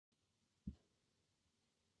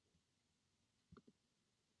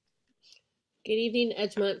Good evening,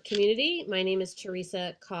 Edgemont community. My name is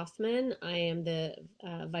Teresa Kaufman. I am the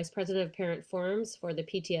Vice President of Parent Forums for the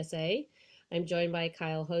PTSA. I'm joined by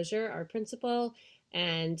Kyle Hosier, our principal,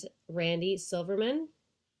 and Randy Silverman,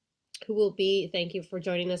 who will be, thank you for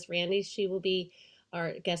joining us, Randy. She will be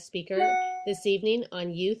our guest speaker this evening on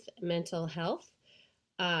youth mental health.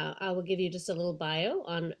 I will give you just a little bio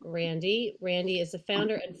on Randy. Randy is the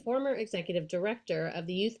founder and former executive director of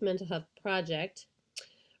the Youth Mental Health Project.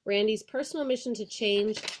 Randy's personal mission to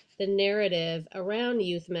change the narrative around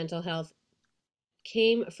youth mental health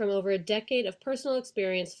came from over a decade of personal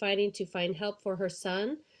experience fighting to find help for her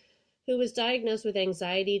son, who was diagnosed with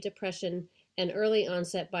anxiety, depression, and early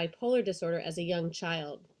onset bipolar disorder as a young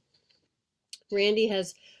child. Randy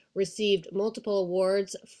has received multiple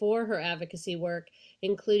awards for her advocacy work,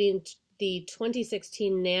 including the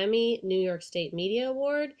 2016 NAMI New York State Media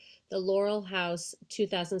Award, the Laurel House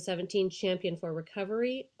 2017 Champion for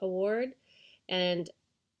Recovery Award, and,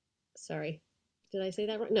 sorry, did I say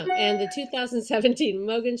that right? No, and the 2017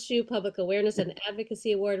 Mogenshoe Public Awareness and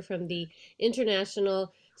Advocacy Award from the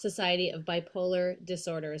International Society of Bipolar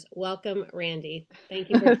Disorders. Welcome, Randy.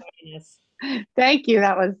 Thank you for joining us. Thank you.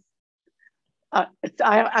 That was,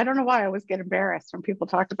 I don't know why I always get embarrassed when people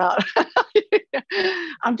talk about,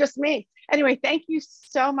 I'm just me. Anyway, thank you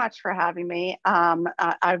so much for having me.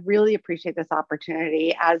 I really appreciate this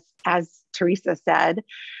opportunity. As Teresa said,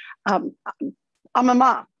 I'm a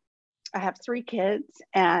mom. I have 3 kids,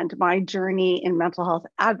 and my journey in mental health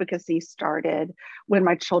advocacy started when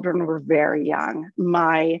my children were very young.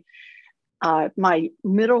 My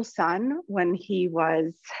middle son, when he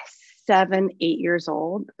was 7, 8 years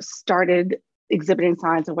old, started exhibiting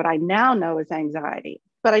signs of what I now know as anxiety.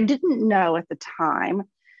 But I didn't know at the time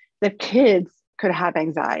that kids could have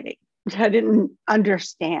anxiety. I didn't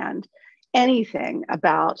understand anything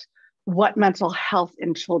about what mental health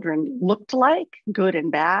in children looked like, good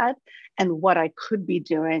and bad, and what I could be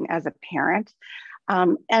doing as a parent.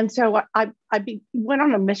 And so I went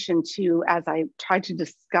on a mission to, as I tried to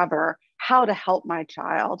discover how to help my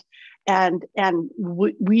child, and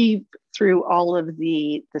we through all of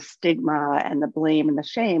the stigma and the blame and the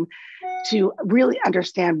shame, to really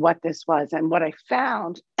understand what this was. And what I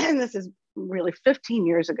found, and this is really 15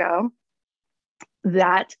 years ago,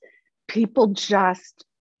 that people just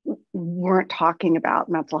weren't talking about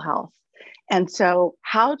mental health. And so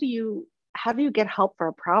how do you get help for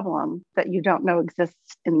a problem that you don't know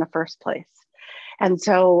exists in the first place? And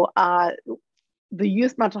so the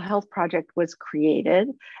Youth Mental Health Project was created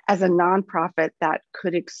as a nonprofit that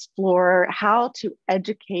could explore how to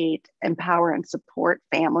educate, empower, and support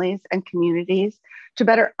families and communities to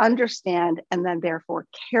better understand and then therefore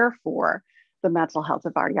care for the mental health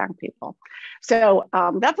of our young people. So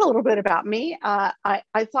that's a little bit about me. I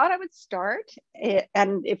thought I would start,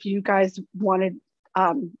 and if you guys wanted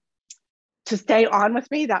to stay on with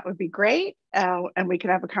me, that would be great. And we can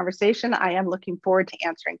have a conversation. I am looking forward to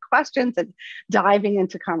answering questions and diving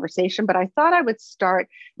into conversation, but I thought I would start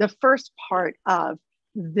the first part of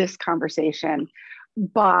this conversation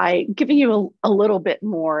by giving you a little bit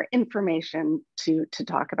more information to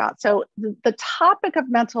talk about. So the topic of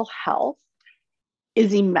mental health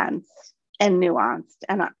is immense and nuanced.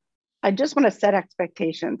 And I just want to set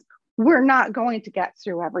expectations. We're not going to get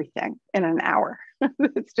through everything in an hour.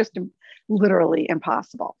 It's just literally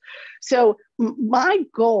impossible. So my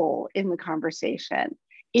goal in the conversation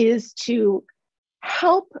is to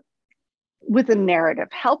help with a narrative,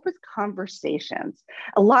 help with conversations.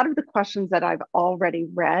 A lot of the questions that I've already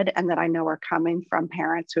read and that I know are coming from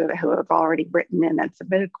parents who have already written in and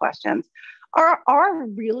submitted questions are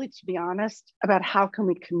really, to be honest, about how can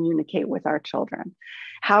we communicate with our children?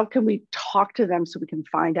 How can we talk to them so we can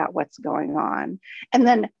find out what's going on? And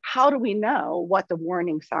then how do we know what the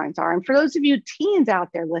warning signs are? And for those of you teens out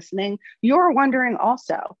there listening, you're wondering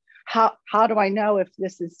also, how do I know if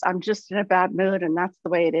I'm just in a bad mood and that's the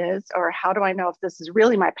way it is? Or how do I know if this is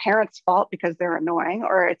really my parents' fault because they're annoying,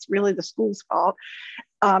 or it's really the school's fault?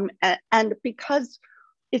 And because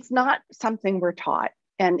it's not something we're taught,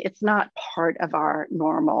 and it's not part of our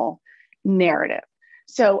normal narrative.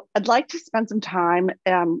 So I'd like to spend some time,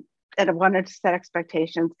 and I wanted to set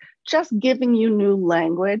expectations, just giving you new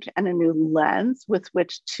language and a new lens with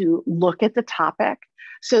which to look at the topic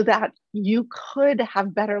so that you could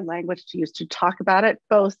have better language to use to talk about it,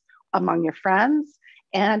 both among your friends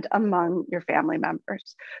and among your family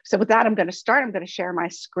members. So with that, I'm going to start. I'm going to share my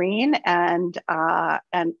screen and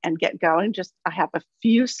get going. I have a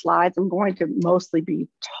few slides. I'm going to mostly be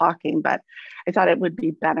talking, but I thought it would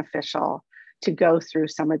be beneficial to go through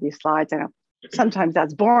some of these slides. I know sometimes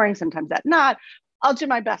that's boring, sometimes that's not. I'll do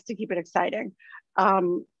my best to keep it exciting.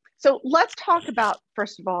 So let's talk about,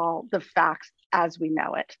 first of all, the facts as we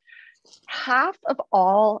know it. Half of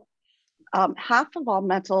all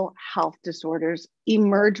mental health disorders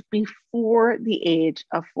emerge before the age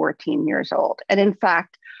of 14 years old. And in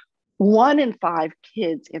fact, 1 in 5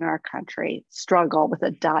 kids in our country struggle with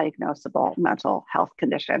a diagnosable mental health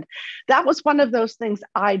condition. That was one of those things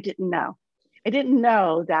I didn't know. I didn't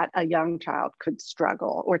know that a young child could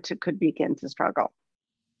struggle or could begin to struggle.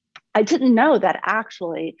 I didn't know that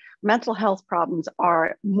actually mental health problems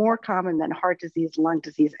are more common than heart disease, lung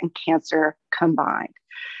disease, and cancer combined.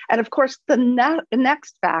 And of course, the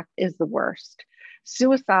next fact is the worst.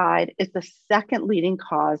 Suicide is the second leading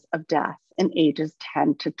cause of death in ages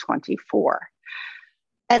 10 to 24.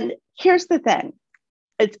 And here's the thing,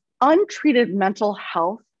 it's untreated mental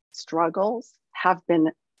health struggles have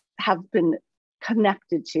been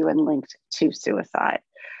connected to and linked to suicide.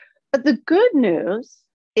 But the good news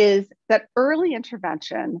is that early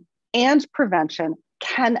intervention and prevention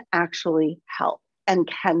can actually help and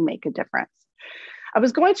can make a difference. I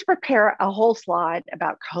was going to prepare a whole slide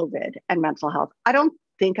about COVID and mental health. I don't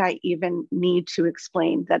think I even need to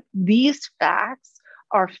explain that these facts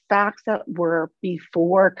are facts that were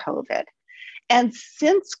before COVID. And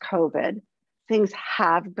since COVID, things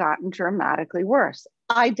have gotten dramatically worse.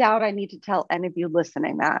 I doubt I need to tell any of you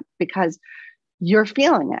listening that, because you're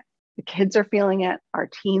feeling it. The kids are feeling it, our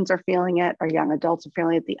teens are feeling it, our young adults are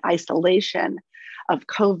feeling it, the isolation of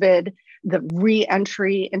COVID, the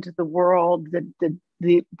re-entry into the world,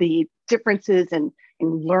 the differences in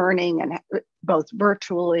learning, and both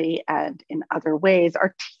virtually and in other ways.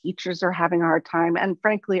 Our teachers are having a hard time, and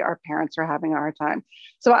frankly, our parents are having a hard time.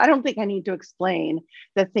 So I don't think I need to explain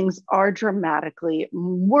that things are dramatically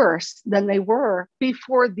worse than they were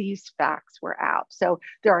before these facts were out. So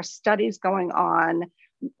there are studies going on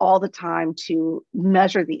all the time to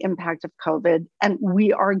measure the impact of COVID. And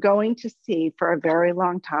we are going to see for a very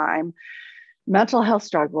long time mental health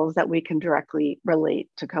struggles that we can directly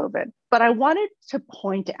relate to COVID. But I wanted to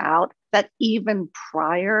point out that even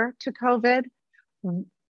prior to COVID,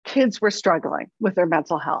 kids were struggling with their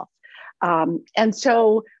mental health. And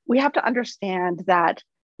so we have to understand that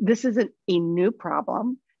this isn't a new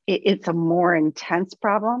problem. It's a more intense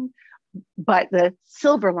problem. But the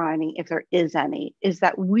silver lining, if there is any, is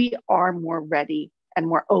that we are more ready and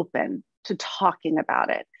more open to talking about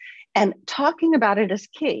it. And talking about it is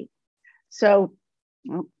key. So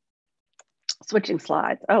switching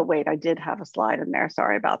slides. Oh, wait, I did have a slide in there.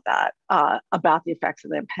 Sorry about that, about the effects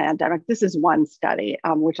of the pandemic. This is one study,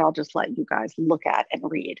 which I'll just let you guys look at and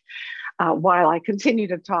read while I continue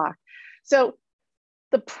to talk. So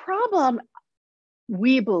the problem,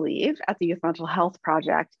 we believe at the Youth Mental Health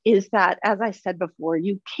Project, is that, as I said before,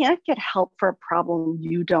 you can't get help for a problem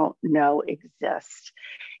you don't know exists.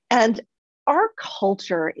 And our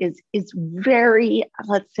culture is very,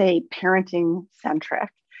 let's say, parenting centric.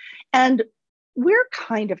 And we're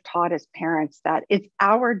kind of taught as parents that it's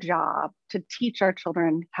our job to teach our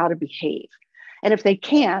children how to behave. And if they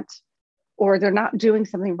can't, or they're not doing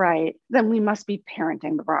something right, then we must be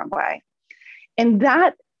parenting the wrong way. And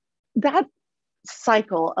that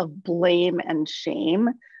cycle of blame and shame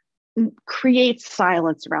creates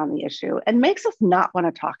silence around the issue and makes us not want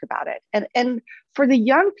to talk about it. And for the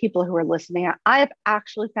young people who are listening, I have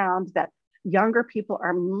actually found that younger people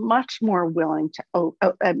are much more willing to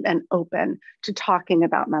and open to talking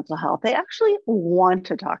about mental health. They actually want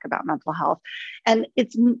to talk about mental health. And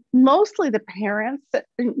it's mostly the parents,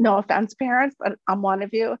 no offense parents, but I'm one of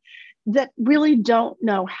you, that really don't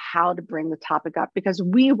know how to bring the topic up, because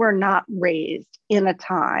we were not raised in a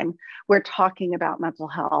time where talking about mental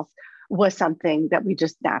health was something that we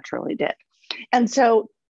just naturally did. And so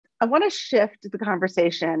I want to shift the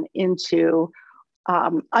conversation into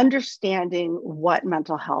understanding what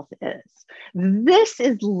mental health is. This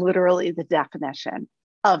is literally the definition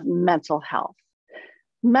of mental health.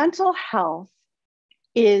 Mental health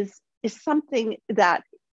is something that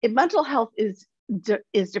mental health is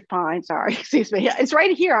defined, sorry, excuse me. It's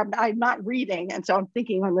right here. I'm not reading. And so I'm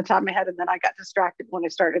thinking on the top of my head, and then I got distracted when I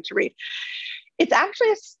started to read. It's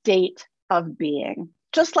actually a state of being,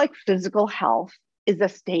 just like physical health is a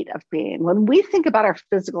state of being. When we think about our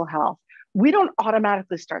physical health, we don't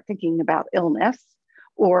automatically start thinking about illness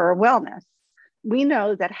or wellness. We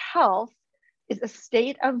know that health is a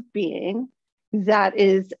state of being that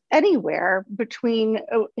is anywhere between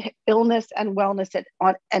illness and wellness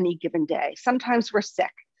on any given day. Sometimes we're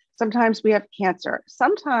sick. Sometimes we have cancer.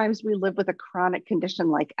 Sometimes we live with a chronic condition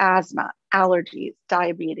like asthma, allergies,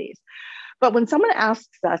 diabetes. But when someone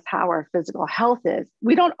asks us how our physical health is,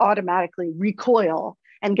 we don't automatically recoil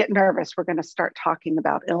and get nervous, we're going to start talking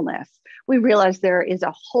about illness. We realize there is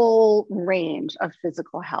a whole range of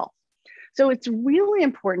physical health. So it's really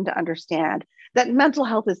important to understand that mental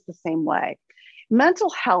health is the same way. Mental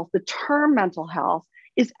health, the term mental health,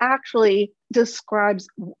 is actually describes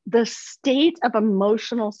the state of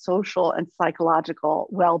emotional, social, and psychological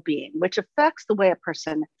well-being, which affects the way a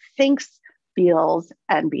person thinks, feels,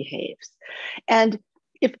 and behaves. And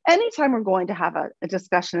if anytime we're going to have a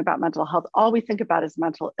discussion about mental health, all we think about is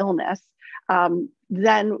mental illness,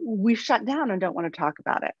 then we shut down and don't want to talk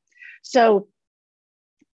about it. So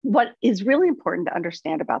what is really important to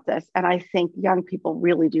understand about this, and I think young people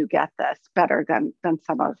really do get this better than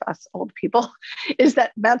some of us old people, is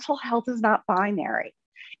that mental health is not binary.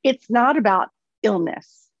 It's not about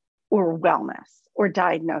illness or wellness or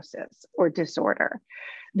diagnosis or disorder.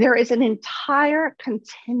 There is an entire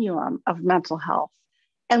continuum of mental health,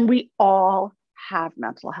 and we all have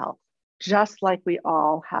mental health, just like we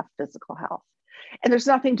all have physical health. And there's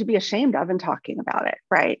nothing to be ashamed of in talking about it,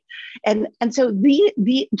 right? And so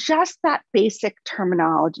the just that basic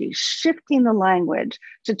terminology, shifting the language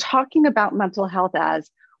to talking about mental health as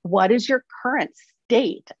what is your current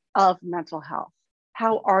state of mental health?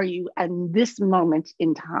 How are you at this moment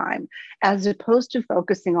in time? As opposed to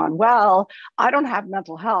focusing on, well, I don't have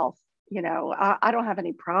mental health. I don't have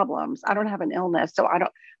any problems. I don't have an illness, so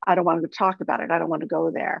I don't want to talk about it. I don't want to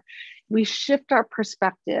go there. We shift our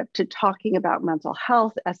perspective to talking about mental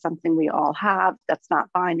health as something we all have that's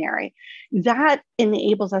not binary. That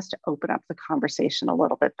enables us to open up the conversation a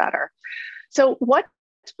little bit better. So what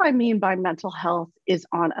I mean by mental health is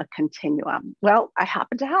on a continuum. Well, I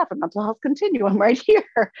happen to have a mental health continuum right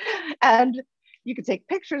here. And you can take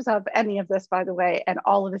pictures of any of this, by the way, and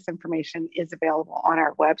all of this information is available on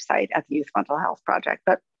our website at the Youth Mental Health Project.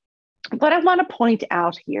 But what I want to point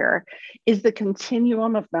out here is the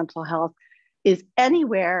continuum of mental health is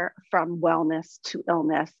anywhere from wellness to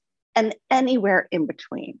illness and anywhere in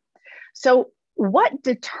between. So what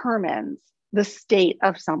determines the state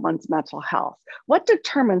of someone's mental health? What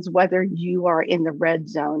determines whether you are in the red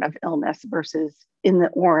zone of illness versus in the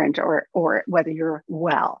orange, or whether you're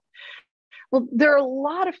well? Well, there are a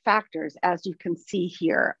lot of factors, as you can see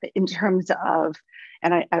here, in terms of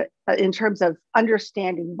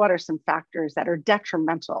understanding what are some factors that are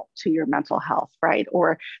detrimental to your mental health, right?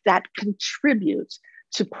 Or that contribute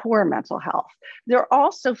to poor mental health. There are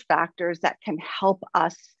also factors that can help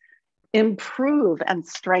us improve and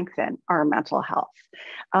strengthen our mental health.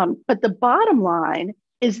 But the bottom line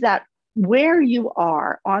is that where you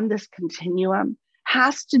are on this continuum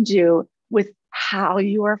has to do with how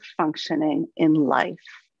you are functioning in life.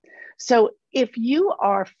 So if you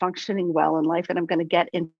are functioning well in life, and I'm going to get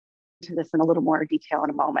into this in a little more detail in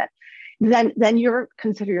a moment, then you're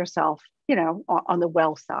consider yourself, on the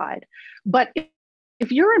well side. But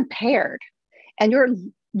if you're impaired and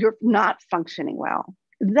you're not functioning well,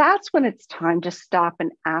 that's when it's time to stop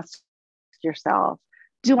and ask yourself,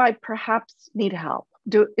 do I perhaps need help?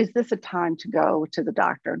 Is this a time to go to the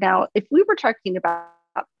doctor? Now, if we were talking about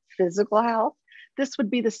physical health, this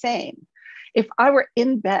would be the same. If I were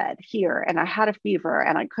in bed here and I had a fever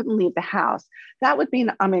and I couldn't leave the house, that would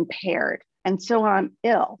mean I'm impaired. And so I'm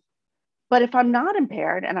ill. But if I'm not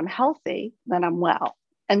impaired and I'm healthy, then I'm well.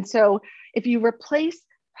 And so if you replace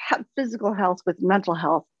physical health with mental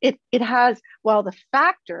health, it has, while the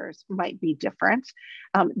factors might be different,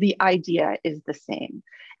 the idea is the same.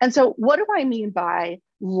 And so what do I mean by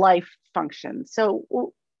life function?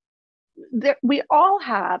 So we all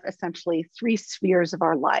have essentially three spheres of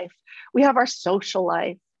our life. We have our social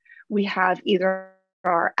life, we have either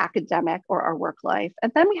our academic or our work life,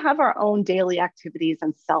 and then we have our own daily activities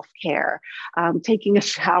and self-care, taking a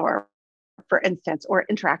shower, for instance, or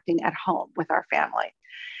interacting at home with our family.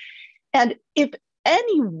 And if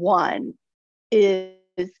anyone is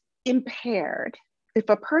impaired, if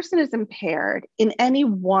a person is impaired in any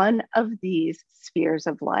one of these spheres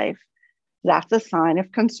of life, that's a sign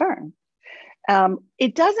of concern.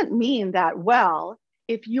 It doesn't mean that, well,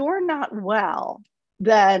 if you're not well,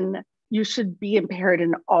 then you should be impaired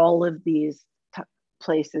in all of these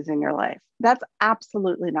places in your life. That's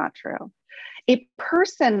absolutely not true. A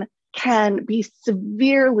person can be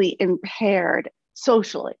severely impaired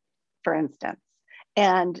socially, for instance,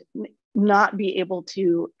 and not be able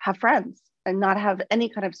to have friends and not have any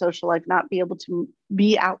kind of social life, not be able to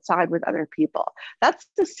be outside with other people. That's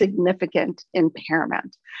a significant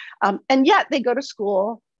impairment. And yet they go to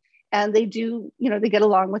school and they do, they get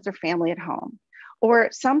along with their family at home. Or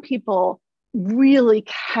some people really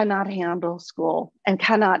cannot handle school and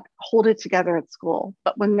cannot hold it together at school.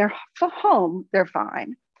 But when they're home, they're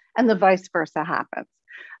fine. And the vice versa happens.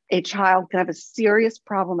 A child can have a serious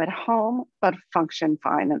problem at home, but function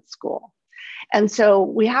fine at school. And so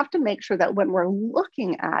we have to make sure that when we're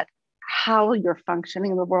looking at how you're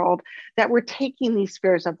functioning in the world, that we're taking these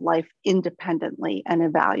spheres of life independently and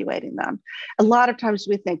evaluating them. A lot of times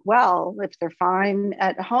we think, well, if they're fine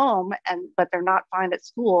at home but they're not fine at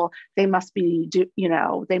school, they must be,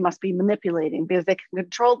 they must be manipulating because they can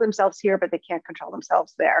control themselves here, but they can't control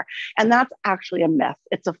themselves there. And that's actually a myth.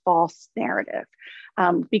 It's a false narrative,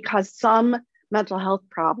 because some mental health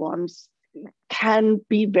problems can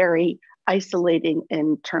be very isolating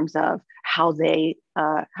in terms of how they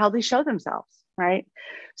show themselves, right?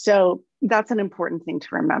 So that's an important thing to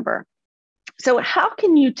remember. So how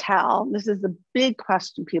can you tell? This is the big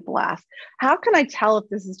question people ask. How can I tell if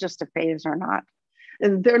this is just a phase or not?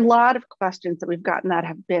 And there are a lot of questions that we've gotten that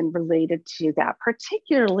have been related to that,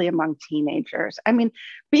 particularly among teenagers. I mean,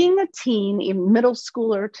 being a teen in middle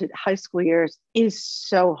schooler to high school years is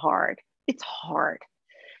so hard. It's hard.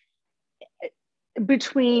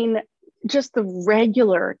 Between just the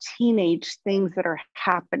regular teenage things that are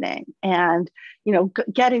happening and,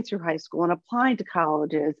 getting through high school and applying to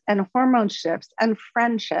colleges and hormone shifts and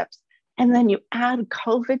friendships, and then you add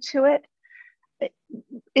COVID to it,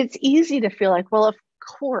 it's easy to feel like, well, of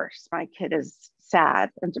course my kid is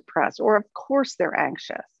sad and depressed, or of course they're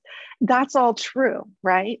anxious. That's all true,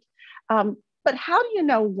 right? But how do you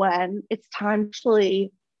know when it's time to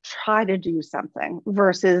actually try to do something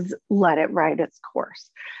versus let it ride its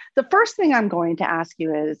course? The first thing I'm going to ask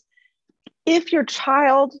you is, if your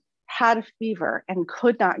child had a fever and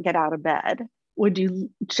could not get out of bed, would you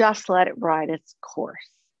just let it ride its course?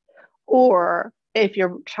 Or if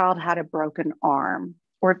your child had a broken arm,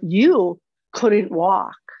 or if you couldn't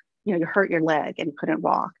walk, you hurt your leg and couldn't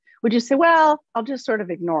walk, would you say, well, I'll just sort of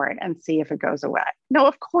ignore it and see if it goes away? No,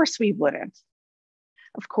 of course we wouldn't.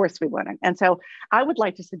 Of course we wouldn't. And so I would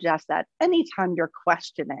like to suggest that anytime you're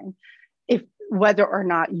questioning whether or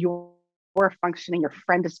not you're functioning, your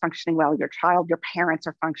friend is functioning well, your child, your parents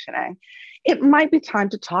are functioning, it might be time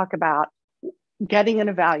to talk about getting an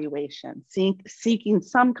evaluation, seeking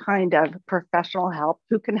some kind of professional help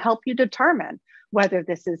who can help you determine whether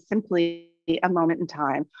this is simply a moment in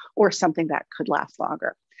time or something that could last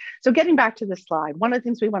longer. So getting back to the slide, one of the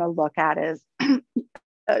things we want to look at is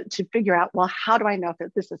to figure out, well, how do I know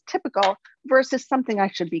if this is typical versus something I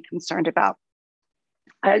should be concerned about?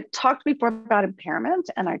 I talked before about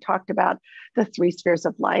impairment, and I talked about the 3 spheres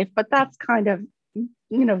of life, but that's kind of,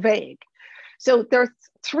 vague. So there's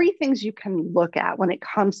 3 things you can look at when it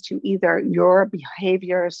comes to either your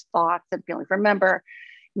behaviors, thoughts, and feelings. Remember,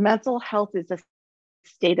 mental health is a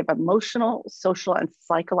state of emotional, social, and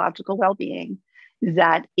psychological well-being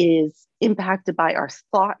that is impacted by our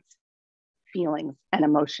thoughts, feelings, and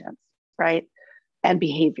emotions, right? And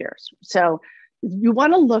behaviors. So you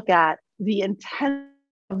want to look at the intent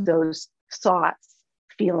of those thoughts,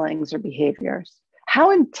 feelings, or behaviors.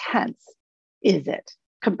 How intense is it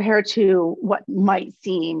compared to what might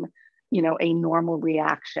seem, a normal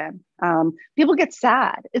reaction? People get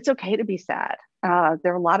sad. It's okay to be sad.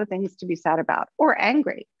 There are a lot of things to be sad about, or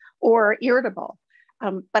angry, or irritable.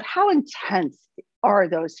 But how intense are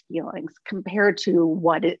those feelings compared to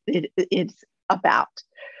what it's about?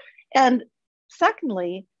 And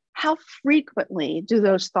secondly, how frequently do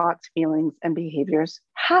those thoughts, feelings, and behaviors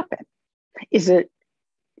happen? Is it,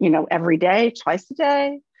 every day, twice a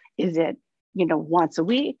day? Is it, once a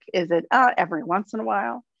week? Is it every once in a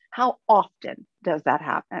while? How often does that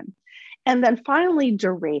happen? And then finally,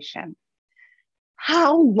 duration.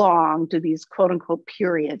 How long do these quote unquote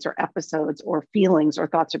periods or episodes or feelings or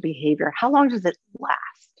thoughts or behavior, how long does it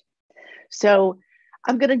last? So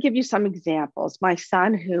I'm going to give you some examples. My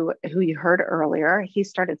son, who you heard earlier, he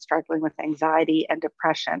started struggling with anxiety and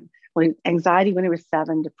depression. Anxiety when he was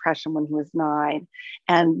 7, depression when he was 9,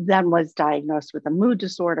 and then was diagnosed with a mood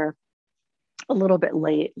disorder a little bit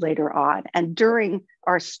later on. And during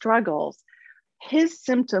our struggles, his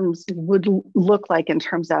symptoms would look like, in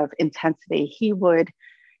terms of intensity, he would,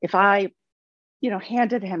 if I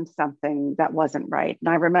handed him something that wasn't right. And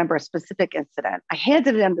I remember a specific incident. I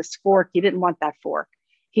handed him this fork. He didn't want that fork.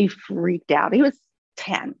 He freaked out. He was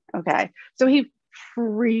 10. Okay. So he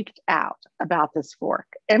freaked out about this fork.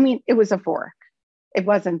 I mean, it was a fork. It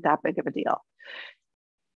wasn't that big of a deal.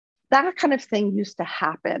 That kind of thing used to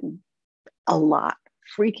happen a lot.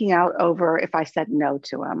 Freaking out over if I said no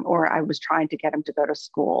to him, or I was trying to get him to go to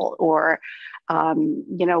school, or,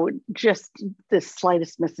 just the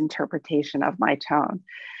slightest misinterpretation of my tone.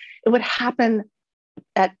 It would happen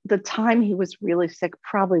at the time he was really sick,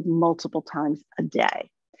 probably multiple times a day.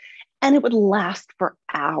 And it would last for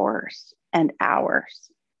hours and hours.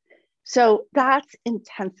 So that's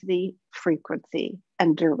intensity, frequency,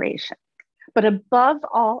 and duration. But above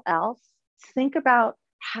all else, think about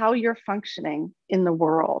how you're functioning in the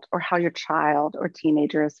world or how your child or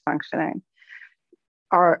teenager is functioning.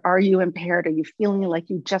 Are you impaired? Are you feeling like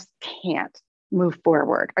you just can't move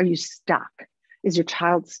forward? Are you stuck? Is your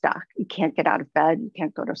child stuck? You can't get out of bed. You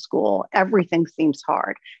can't go to school. Everything seems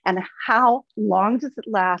hard. And how long does it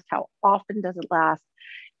last? How often does it last?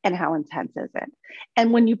 And how intense is it?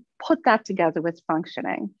 And when you put that together with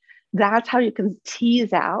functioning, that's how you can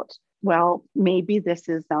tease out, well, maybe this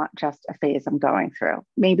is not just a phase I'm going through.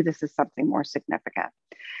 Maybe this is something more significant.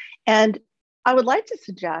 And I would like to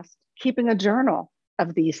suggest keeping a journal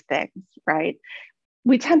of these things, right?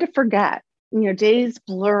 We tend to forget, days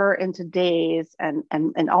blur into days and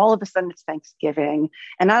all of a sudden it's Thanksgiving.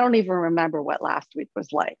 And I don't even remember what last week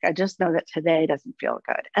was like. I just know that today doesn't feel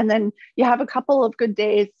good. And then you have a couple of good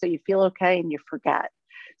days, so you feel okay and you forget.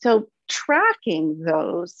 So tracking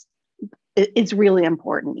those is really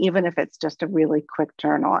important, even if it's just a really quick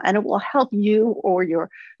journal. And it will help you or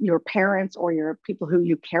your parents or your people who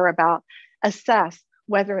you care about assess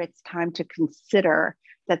whether it's time to consider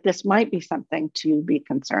that this might be something to be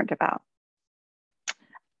concerned about.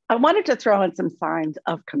 I wanted to throw in some signs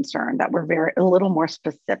of concern that were a little more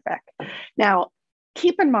specific. Now,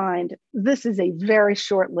 keep in mind, this is a very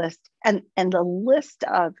short list, and the list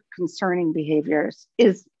of concerning behaviors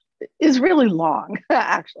is really long,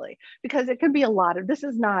 actually, because it could be a lot of, this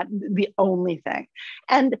is not the only thing.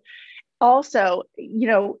 And also,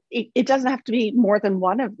 it doesn't have to be more than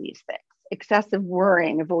one of these things. Excessive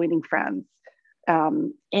worrying, avoiding friends,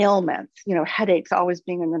 ailments, headaches, always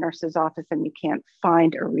being in the nurse's office and you can't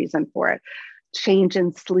find a reason for it, change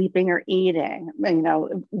in sleeping or eating,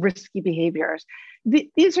 risky behaviors.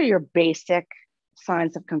 These are your basic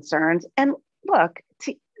signs of concerns. And look,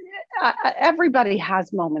 everybody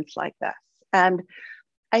has moments like this. And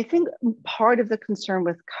I think part of the concern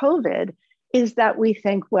with COVID is that we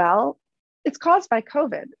think, well, it's caused by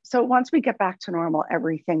COVID. So once we get back to normal,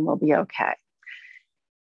 everything will be okay.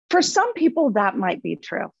 For some people, that might be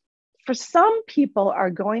true. For some people are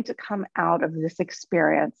going to come out of this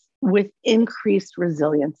experience with increased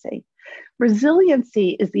resiliency.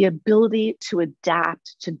 Resiliency is the ability to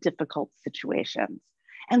adapt to difficult situations.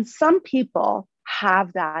 And some people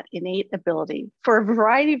have that innate ability for a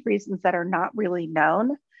variety of reasons that are not really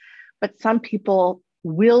known, but some people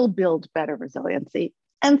will build better resiliency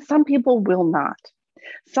and some people will not.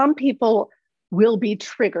 Some people will be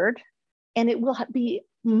triggered and it will be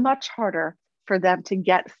much harder for them to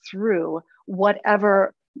get through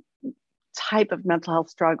whatever type of mental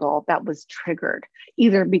health struggle that was triggered,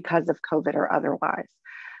 either because of COVID or otherwise.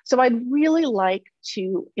 So I'd really like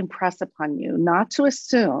to impress upon you not to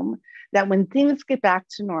assume that when things get back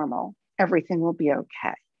to normal, everything will be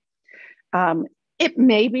okay. It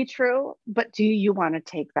may be true, but do you want to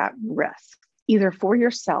take that risk, either for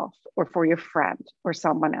yourself or for your friend or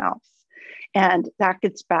someone else? And that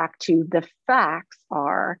gets back to the facts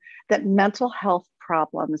are that mental health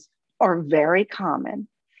problems are very common.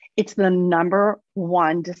 It's the number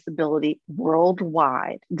one disability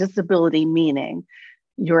worldwide. Disability meaning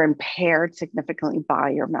you're impaired significantly by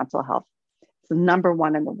your mental health. It's the number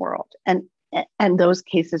one in the world. And those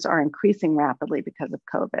cases are increasing rapidly because of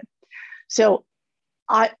COVID. So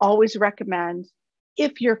I always recommend,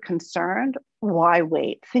 if you're concerned, why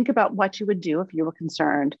wait? Think about what you would do if you were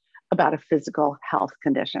concerned about a physical health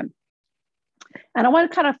condition. And I want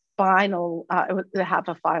to kind of have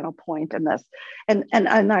a final point in this, and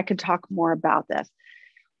I could talk more about this.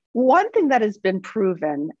 One thing that has been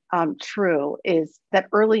proven true is that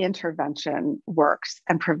early intervention works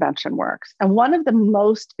and prevention works. And one of the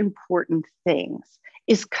most important things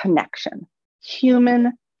is connection.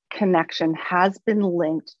 Human connection has been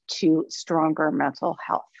linked to stronger mental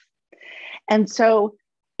health. And so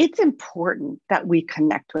it's important that we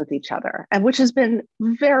connect with each other, and which has been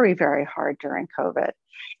very, very hard during COVID.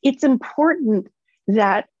 It's important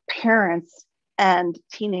that parents and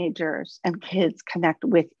teenagers and kids connect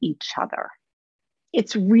with each other.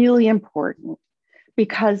 It's really important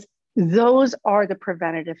because those are the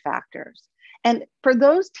preventative factors. And for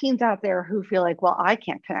those teens out there who feel like, well, I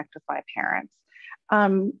can't connect with my parents,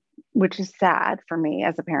 which is sad for me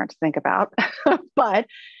as a parent to think about, but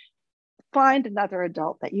find another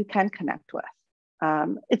adult that you can connect with.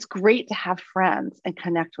 It's great to have friends and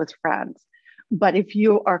connect with friends. But if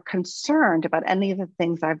you are concerned about any of the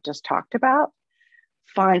things I've just talked about,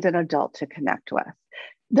 find an adult to connect with.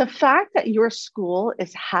 The fact that your school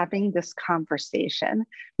is having this conversation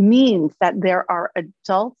means that there are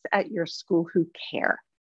adults at your school who care,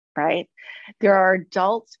 right? There are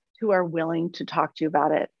adults who are willing to talk to you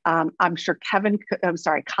about it. I'm sure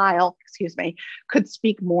Kyle, excuse me, could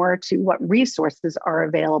speak more to what resources are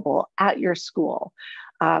available at your school.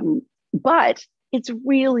 But it's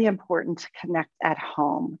really important to connect at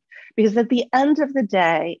home, because at the end of the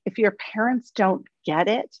day, if your parents don't get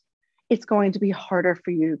it, it's going to be harder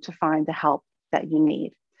for you to find the help that you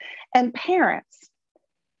need. And parents,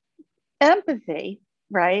 empathy,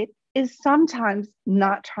 right, is sometimes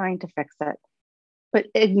not trying to fix it, but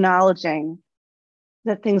acknowledging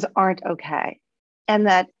that things aren't okay, and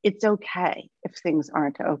that it's okay if things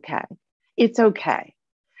aren't okay. It's okay.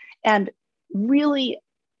 And really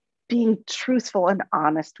being truthful and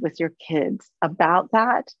honest with your kids about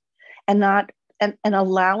that, and not and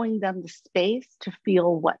allowing them the space to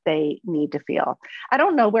feel what they need to feel. I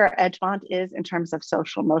don't know where Edgemont is in terms of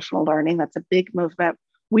social emotional learning. That's a big movement.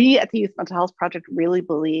 We at the Youth Mental Health Project really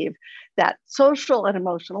believe that social and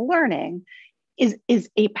emotional learning is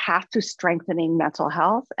a path to strengthening mental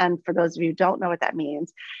health. And for those of you who don't know what that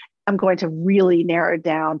means, I'm going to really narrow it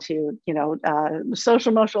down to,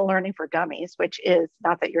 social emotional learning for dummies, which is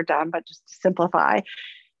not that you're dumb, but just to simplify,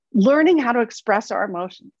 learning how to express our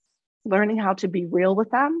emotions, learning how to be real with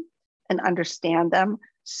them and understand them,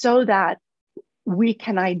 so that we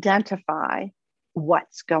can identify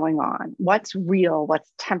what's going on, what's real,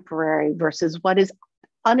 what's temporary versus what is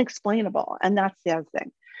unexplainable. And that's the other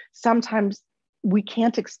thing. Sometimes we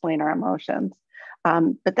can't explain our emotions,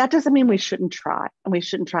 but that doesn't mean we shouldn't try, and we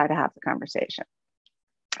shouldn't try to have the conversation.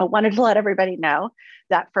 I wanted to let everybody know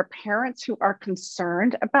that for parents who are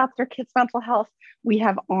concerned about their kids' mental health, we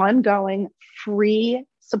have ongoing free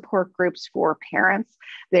support groups for parents.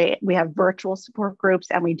 We have virtual support groups,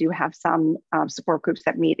 and we do have some support groups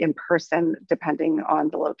that meet in person, depending on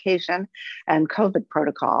the location and COVID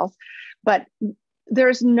protocols. But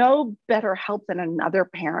there's no better help than another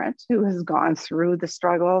parent who has gone through the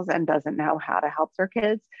struggles and doesn't know how to help their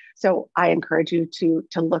kids. So I encourage you to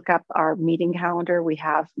look up our meeting calendar. We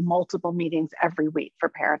have multiple meetings every week for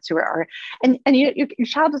parents who are, and your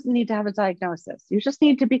child doesn't need to have a diagnosis. You just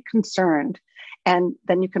need to be concerned, and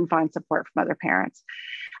then you can find support from other parents.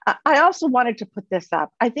 I also wanted to put this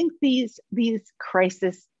up. I think these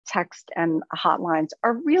crisis text and hotlines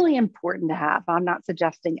are really important to have. I'm not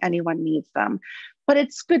suggesting anyone needs them, but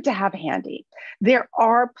it's good to have handy. There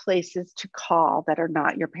are places to call that are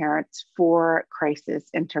not your parents for crisis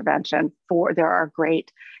intervention. There are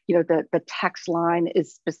great, the text line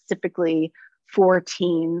is specifically for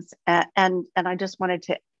teens. And I just wanted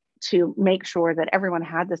to make sure that everyone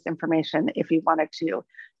had this information. If you wanted to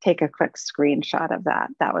take a quick screenshot of that,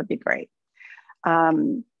 that would be great.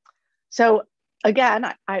 So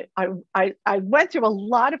again, I went through a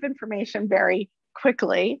lot of information very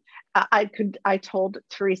quickly. I told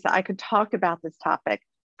Teresa I could talk about this topic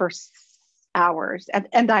for hours,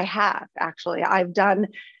 and I have actually. I've done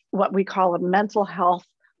what we call a mental health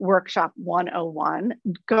workshop 101,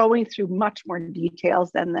 going through much more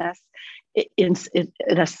details than this in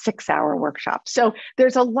a 6-hour workshop. So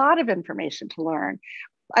there's a lot of information to learn.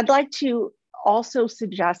 I'd like to also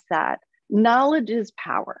suggest that knowledge is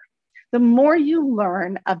power. The more you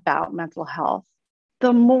learn about mental health,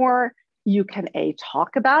 the more you can A,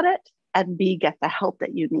 talk about it, and B, get the help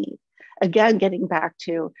that you need. Again, getting back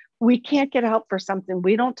to, we can't get help for something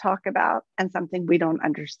we don't talk about and something we don't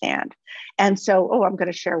understand. And so, I'm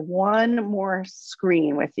going to share one more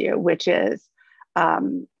screen with you, which is,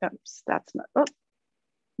 there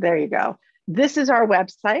you go. This is our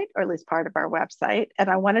website, or at least part of our website. And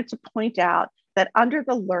I wanted to point out that under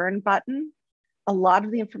the Learn button, a lot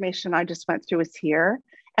of the information I just went through is here,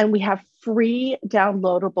 and we have free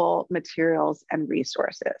downloadable materials and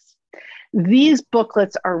resources. These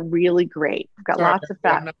booklets are really great. We've got lots of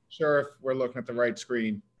that. I'm not sure if we're looking at the right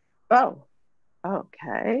screen. Oh,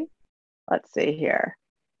 okay. Let's see here.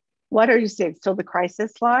 What are you seeing? Still the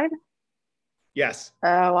crisis slide? Yes.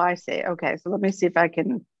 Oh, I see. Okay, so let me see if I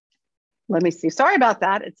can, let me see. Sorry about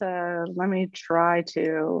that. Let me try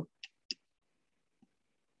to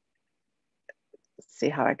see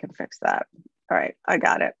how I can fix that. All right, I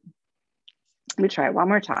got it. Let me try it one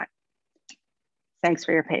more time. Thanks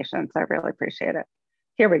for your patience. I really appreciate it.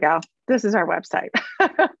 Here we go. This is our website.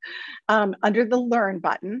 Under the Learn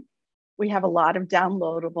button, we have a lot of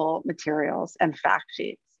downloadable materials and fact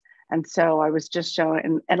sheets. And so I was just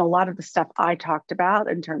showing, and a lot of the stuff I talked about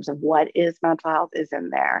in terms of what is mental health is in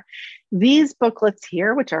there. These booklets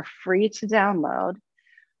here, which are free to download,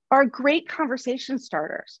 are great conversation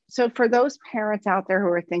starters. So for those parents out there who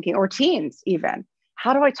are thinking, or teens even,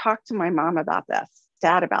 how do I talk to my mom about this,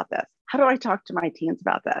 dad about this? How do I talk to my teens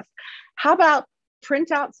about this? How about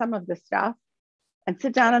print out some of this stuff and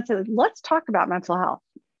sit down and say, let's talk about mental health.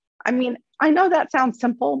 I mean, I know that sounds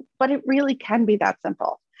simple, but it really can be that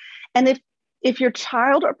simple. And if your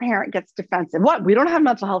child or parent gets defensive, what, we don't have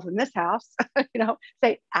mental health in this house,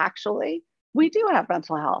 say, actually, we do have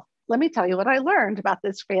mental health. Let me tell you what I learned about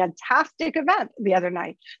this fantastic event the other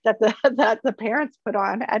night that the parents put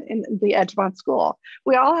on in the Edgemont School.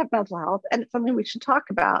 We all have mental health, and it's something we should talk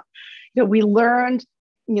about. We learned,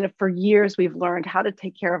 for years, we've learned how to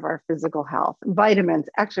take care of our physical health, vitamins,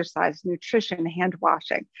 exercise, nutrition, hand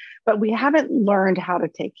washing, but we haven't learned how to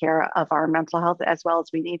take care of our mental health as well as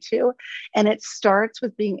we need to. And it starts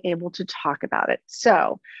with being able to talk about it.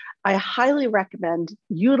 So I highly recommend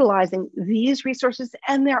utilizing these resources,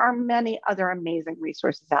 and there are many other amazing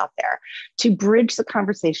resources out there to bridge the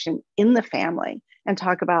conversation in the family and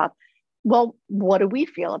talk about, well, what do we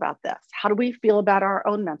feel about this? How do we feel about our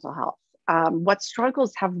own mental health? What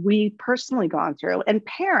struggles have we personally gone through? And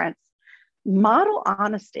parents, model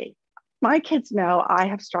honesty. My kids know I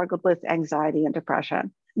have struggled with anxiety and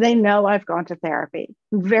depression. They know I've gone to therapy.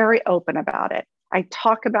 I'm very open about it. I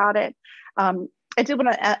talk about it. I did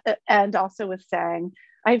want to end also with saying,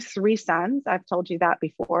 I have 3 sons. I've told you that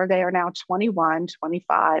before. They are now 21,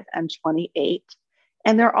 25, and 28,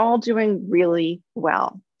 and they're all doing really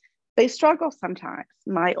well. They struggle sometimes.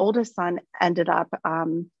 My oldest son ended up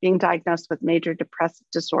being diagnosed with major depressive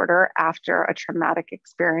disorder after a traumatic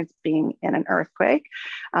experience being in an earthquake.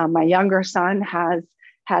 My younger son has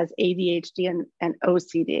ADHD and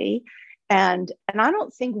OCD. And I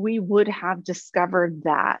don't think we would have discovered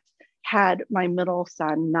that had my middle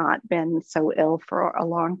son not been so ill for a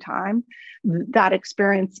long time. That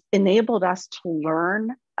experience enabled us to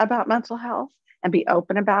learn about mental health and be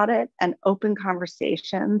open about it, and open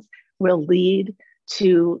conversations will lead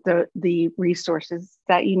to the resources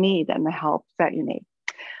that you need and the help that you need.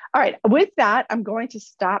 All right, with that, I'm going to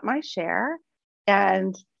stop my share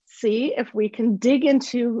and see if we can dig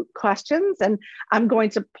into questions. And I'm going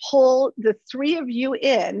to pull the 3 of you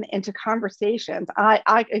into conversations.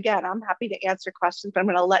 Again, I'm happy to answer questions, but I'm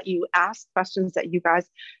going to let you ask questions that you guys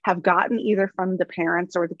have gotten either from the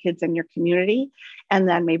parents or the kids in your community. And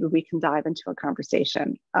then maybe we can dive into a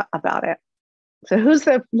conversation about it. So who's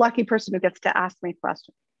the lucky person who gets to ask me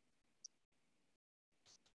questions?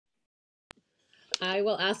 I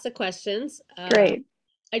will ask the questions. Great.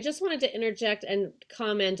 I just wanted to interject and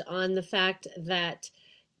comment on the fact that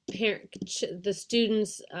the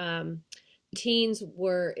students, teens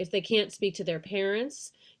were, if they can't speak to their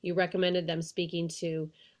parents, you recommended them speaking to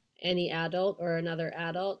any adult or another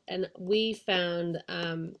adult. And we found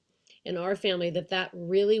in our family that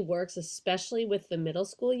really works, especially with the middle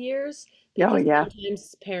school years. Because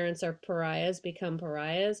sometimes parents are become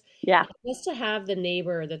pariahs. Yeah. Just to have the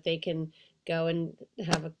neighbor that they can go and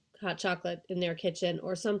have a hot chocolate in their kitchen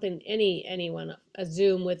or something, anyone, a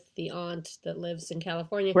Zoom with the aunt that lives in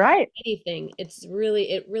California, right? Anything. It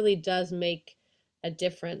really does make a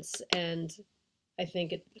difference. And I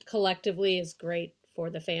think it collectively is great for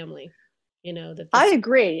the family, that I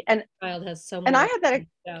agree. And child has someone and I had that to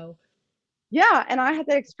go. Yeah, and I had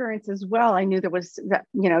that experience as well. I knew there was that,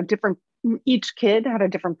 different, each kid had a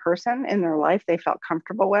different person in their life they felt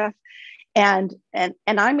comfortable with. And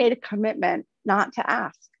I made a commitment not to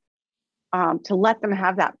ask, to let them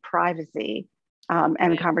have that privacy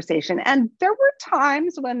and conversation. And there were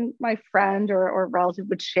times when my friend or relative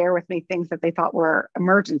would share with me things that they thought were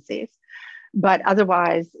emergencies. But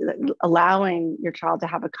otherwise, allowing your child to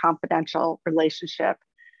have a confidential relationship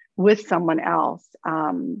with someone else,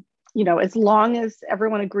 as long as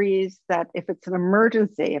everyone agrees that if it's an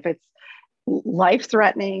emergency, if it's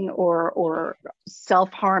life-threatening or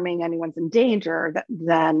self-harming, anyone's in danger,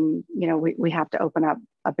 then we have to open up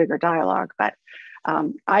a bigger dialogue. But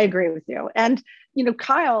I agree with you. And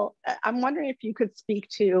Kyle, I'm wondering if you could speak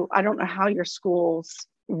to, I don't know how your schools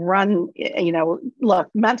run, look,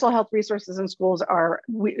 mental health resources in schools are,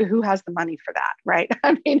 who has the money for that, right?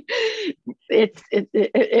 I mean, it's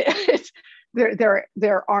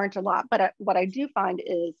there aren't a lot, but what I do find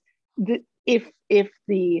is that if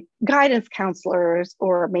the guidance counselors,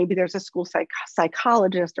 or maybe there's a school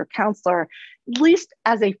psychologist or counselor, at least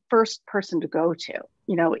as a first person to go to,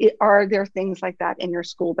 are there things like that in your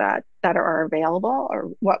school that are available, or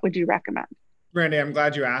what would you recommend? Brandy, I'm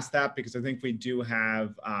glad you asked that, because I think we do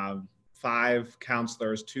have 5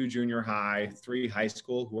 counselors, 2 junior high, 3 high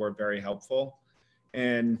school, who are very helpful.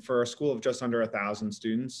 And for a school of just under 1,000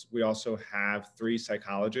 students, we also have 3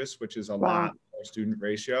 psychologists, which is a lot for student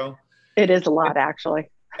ratio. It is a lot, actually.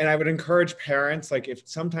 And I would encourage parents, like, if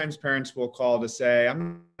sometimes parents will call to say,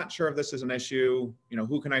 I'm not sure if this is an issue,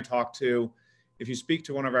 who can I talk to? If you speak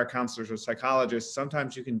to one of our counselors or psychologists,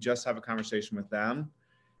 sometimes you can just have a conversation with them.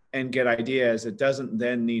 and get ideas. It doesn't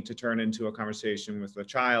then need to turn into a conversation with the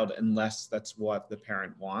child unless that's what the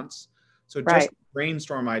parent wants. So just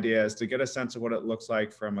brainstorm ideas to get a sense of what it looks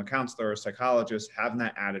like from a counselor or psychologist, having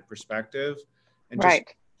that added perspective, and just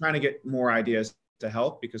trying to get more ideas to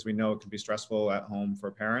help, because we know it can be stressful at home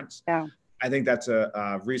for parents. Yeah. I think that's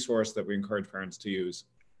a resource that we encourage parents to use.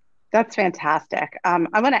 That's fantastic. I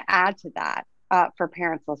want to add to that for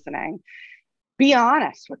parents listening. Be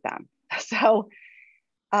honest with them. So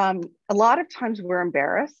a lot of times we're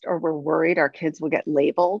embarrassed or we're worried our kids will get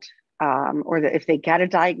labeled, or that if they get a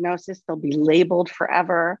diagnosis, they'll be labeled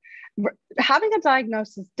forever. Having a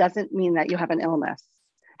diagnosis doesn't mean that you have an illness.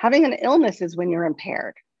 Having an illness is when you're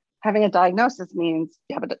impaired. Having a diagnosis means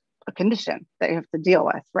you have a condition that you have to deal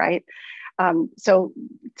with, right? So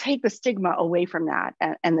take the stigma away from that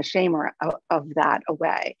and the shame of that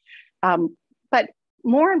away. But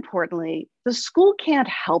more importantly, the school can't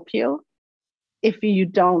help you if you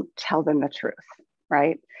don't tell them the truth,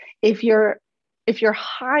 right? If you're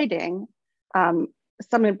hiding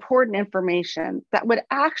some important information that would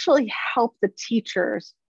actually help the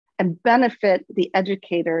teachers and benefit the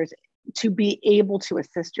educators to be able to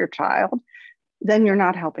assist your child, then you're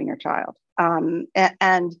not helping your child.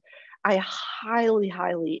 And I highly,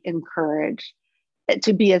 highly encourage it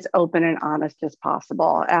to be as open and honest as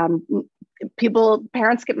possible.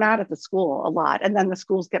 Parents get mad at the school a lot, and then the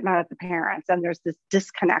schools get mad at the parents. And there's this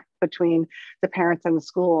disconnect between the parents and the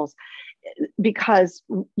schools because,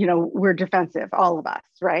 we're defensive, all of us,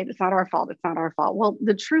 right? It's not our fault. It's not our fault. Well,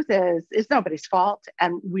 the truth is, it's nobody's fault.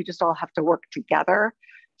 And we just all have to work together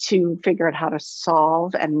to figure out how to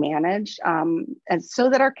solve and manage, and so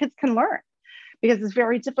that our kids can learn. Because it's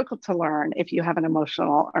very difficult to learn if you have an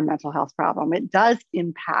emotional or mental health problem. It does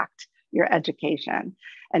impact your education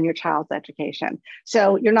and your child's education.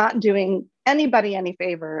 So you're not doing anybody any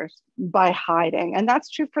favors by hiding. And that's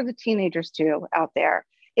true for the teenagers too out there.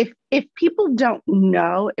 If people don't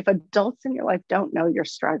know, if adults in your life don't know you're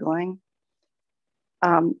struggling,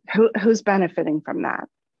 who's benefiting from that?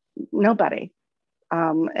 Nobody.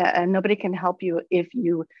 And nobody can help you if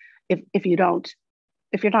you're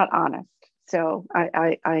not honest. So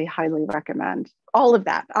I highly recommend all of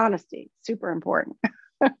that. Honesty, super important.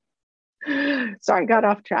 Sorry, got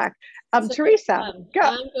off track. Teresa, go.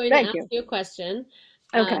 I'm going to ask you a question.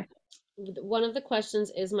 Okay. One of the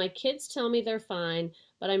questions is, my kids tell me they're fine,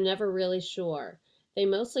 but I'm never really sure. They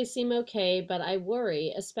mostly seem okay, but I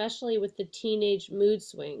worry, especially with the teenage mood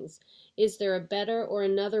swings. Is there a better or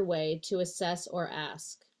another way to assess or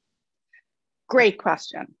ask? Great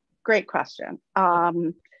question. Great question.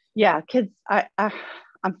 Yeah, kids,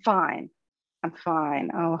 I'm fine. I'm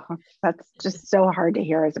fine. Oh, that's just so hard to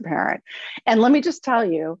hear as a parent. And let me just tell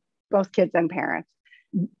you, both kids and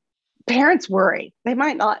parents worry. They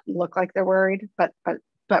might not look like they're worried, but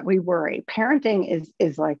we worry. Parenting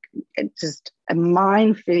is like just a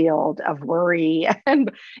minefield of worry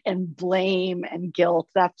and blame and guilt.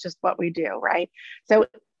 That's just what we do, right? So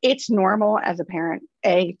it's normal as a parent,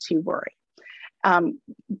 to worry.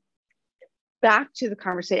 Back to the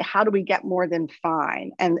conversation, how do we get more than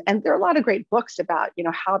fine? And there are a lot of great books about,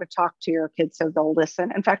 how to talk to your kids so they'll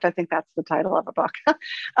listen. In fact, I think that's the title of a book,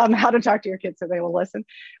 how to talk to your kids so they will listen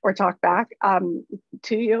or talk back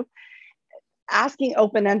to you. Asking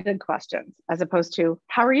open-ended questions as opposed to,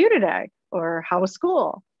 how are you today? Or how was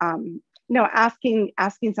school? Asking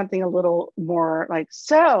something a little more like,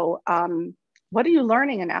 so what are you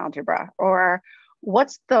learning in algebra? Or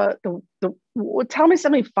what's tell me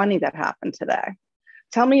something funny that happened today.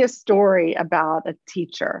 Tell me a story about a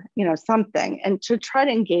teacher, something, and to try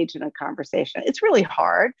to engage in a conversation. It's really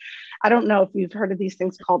hard. I don't know if you've heard of these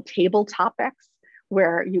things called table topics,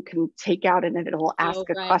 where you can take out and it'll ask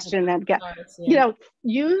a question and get,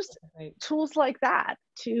 use tools like that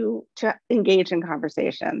to engage in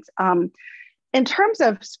conversations. In terms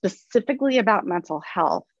of specifically about mental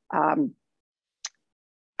health,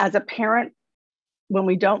 as a parent, when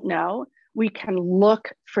we don't know, we can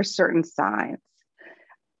look for certain signs.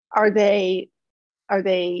 Are they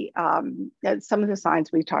some of the signs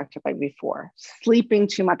we talked about before? Sleeping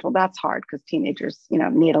too much. Well, that's hard because teenagers,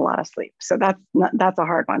 need a lot of sleep. So that's a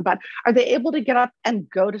hard one. But are they able to get up and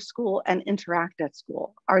go to school and interact at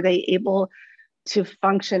school? Are they able to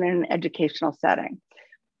function in an educational setting?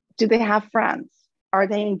 Do they have friends? Are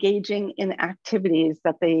they engaging in activities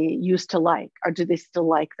that they used to like, or do they still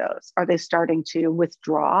like those? Are they starting to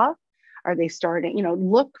withdraw? Are they starting,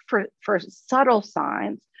 look for subtle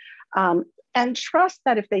signs, and trust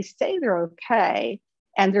that if they say they're okay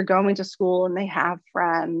and they're going to school and they have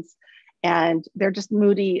friends and they're just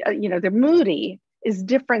moody, they're moody is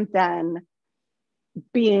different than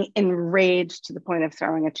being enraged to the point of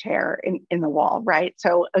throwing a chair in the wall, right?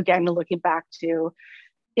 So again, looking back to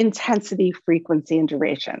intensity, frequency, and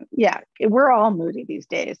duration. Yeah, we're all moody these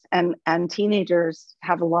days, and teenagers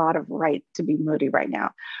have a lot of right to be moody right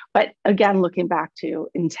now. But again, looking back to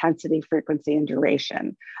intensity, frequency, and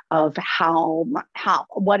duration of how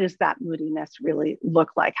what does that moodiness really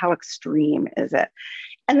look like? How extreme is it?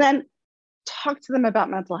 And then talk to them about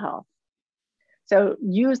mental health. So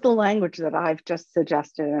use the language that I've just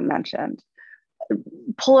suggested and mentioned.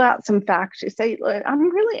 Pull out some facts. You say,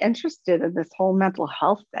 I'm really interested in this whole mental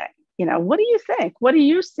health thing. You know, what do you think? What are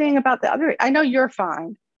you seeing about the other? I know you're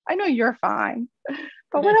fine. I know you're fine.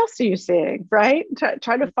 But what else are you seeing? Right?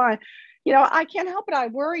 Try to find, I can't help it. I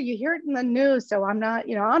worry. You hear it in the news. So I'm not,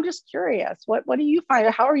 I'm just curious. What do you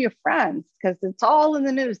find? How are your friends? Because it's all in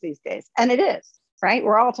the news these days. And it is, right?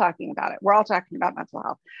 We're all talking about it. We're all talking about mental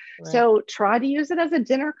health. Right. So try to use it as a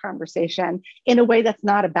dinner conversation in a way that's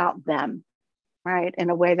not about them. Right? In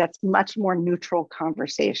a way that's much more neutral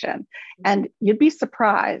conversation. And you'd be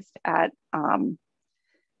surprised at how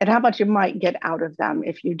much you might get out of them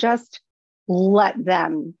if you just let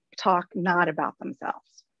them talk not about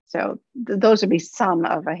themselves. So those would be some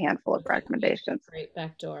of a handful of recommendations. Great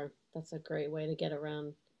backdoor. That's a great way to get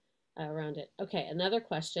around it. Okay, another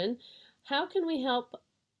question. How can we help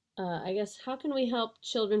how can we help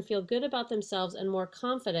children feel good about themselves and more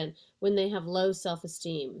confident when they have low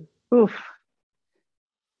self-esteem? Oof.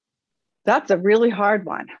 That's a really hard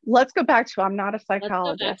one. Let's go back to I'm not a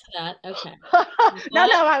psychologist. Let's go back to that. Okay.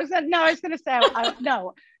 I was going to say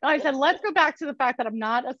I said let's go back to the fact that I'm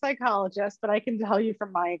not a psychologist, but I can tell you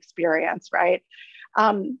from my experience, right?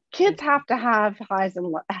 Kids have to have highs and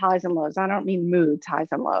lows. I don't mean moods, highs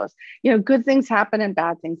and lows. Good things happen and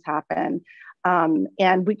bad things happen.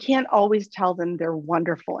 And we can't always tell them they're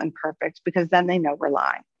wonderful and perfect, because then they know we're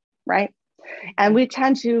lying, right? And we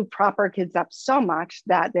tend to prop our kids up so much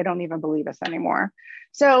that they don't even believe us anymore.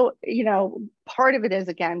 So, part of it is,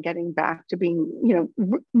 again, getting back to being,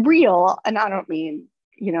 real. And I don't mean,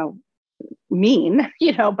 mean,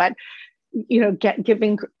 but,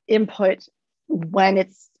 giving input when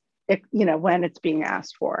it's being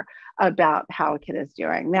asked for about how a kid is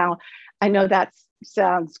doing. Now, I know that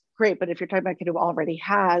sounds great, but if you're talking about a kid who already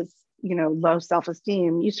has, low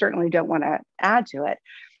self-esteem, you certainly don't want to add to it.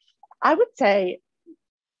 I would say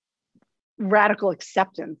radical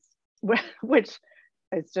acceptance, which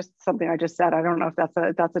is just something I just said. I don't know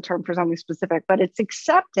if that's a term for something specific, but it's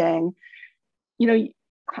accepting,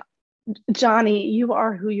 Johnny, you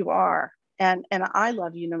are who you are, and I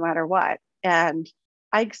love you no matter what, and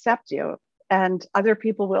I accept you, and other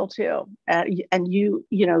people will too. And you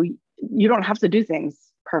don't have to do things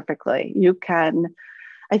perfectly. You can.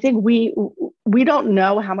 I think we don't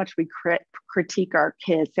know how much we critique our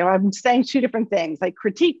kids. So I'm saying two different things, like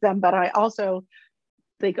critique them, but I also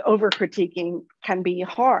think over critiquing can be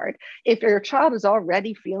hard. If your child is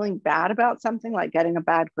already feeling bad about something like getting a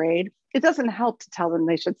bad grade, it doesn't help to tell them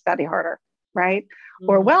they should study harder, right? Mm-hmm.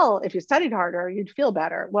 Or, well, if you studied harder, you'd feel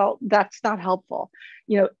better. Well, that's not helpful.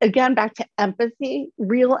 Again, back to empathy.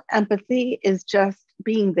 Real empathy is just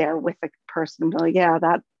being there with the person. Like, yeah,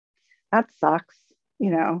 that sucks.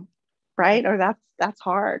 Right? Or that's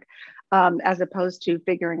hard, as opposed to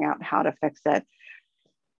figuring out how to fix it.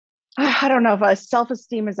 I don't know if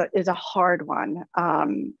self-esteem is a hard one.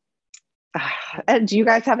 Do you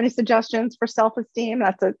guys have any suggestions for self-esteem?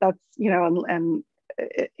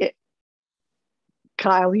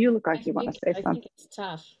 Kyle, you look like you want to say something. I think it's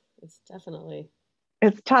tough.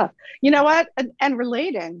 It's tough. You know what? And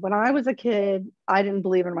relating, when I was a kid, I didn't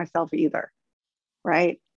believe in myself either.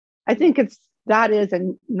 Right? I think that is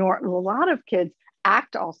a lot of kids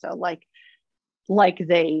act also like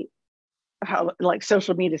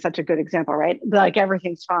social media is such a good example, right? Like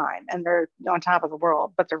everything's fine and they're on top of the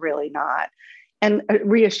world, but they're really not. And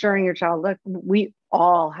reassuring your child, look, we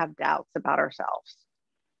all have doubts about ourselves.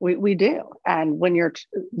 We do. And when you're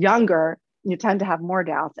younger, you tend to have more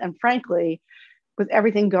doubts. And frankly, with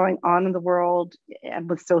everything going on in the world and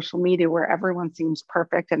with social media where everyone seems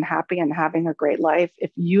perfect and happy and having a great life,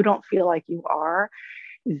 if you don't feel like you are,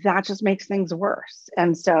 that just makes things worse.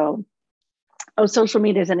 And so, social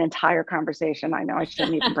media is an entire conversation. I know I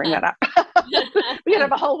shouldn't even bring that up. We could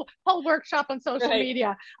have a whole workshop on social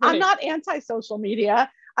media. Right. I'm not anti-social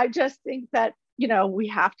media. I just think that, we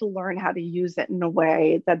have to learn how to use it in a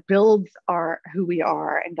way that builds who we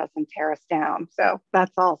are and doesn't tear us down. So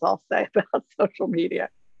that's all I'll say about social media.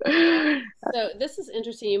 So this is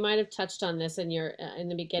interesting. You might have touched on this in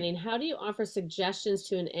the beginning. How do you offer suggestions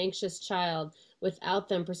to an anxious child without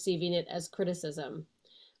them perceiving it as criticism?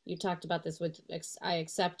 You talked about this with I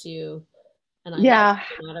accept you. and I Yeah.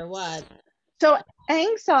 have to no matter what. So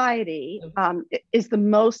anxiety is the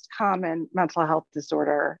most common mental health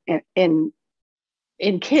disorder in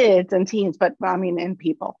kids and teens, but I mean in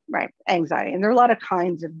people, right? Anxiety, and there are a lot of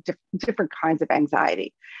kinds of different kinds of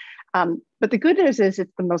anxiety. But the good news is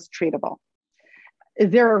it's the most treatable.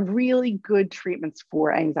 There are really good treatments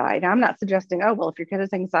for anxiety. I'm not suggesting, oh, well, if your kid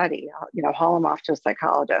has anxiety, haul them off to a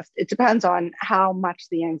psychologist. It depends on how much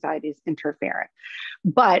the anxiety is interfering.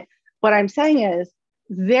 But what I'm saying is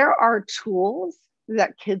there are tools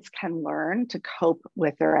that kids can learn to cope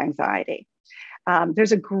with their anxiety.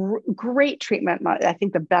 There's a great treatment. I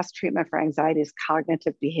think the best treatment for anxiety is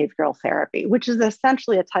cognitive behavioral therapy, which is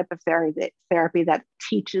essentially a type of therapy that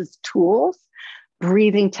teaches tools,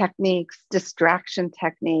 breathing techniques, distraction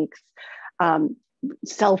techniques,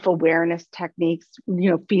 self-awareness techniques,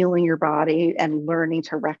 feeling your body and learning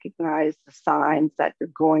to recognize the signs that you're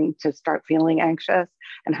going to start feeling anxious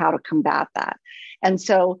and how to combat that. And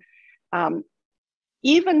so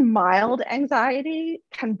even mild anxiety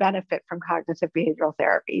can benefit from cognitive behavioral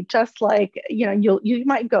therapy, just like, you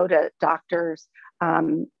might go to doctors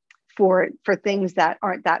for things that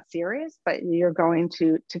aren't that serious, but you're going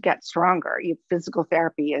to get stronger. Physical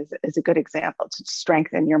therapy is a good example to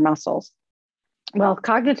strengthen your muscles. Well,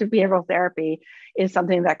 cognitive behavioral therapy is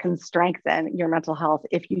something that can strengthen your mental health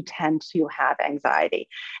if you tend to have anxiety.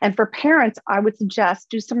 And for parents, I would suggest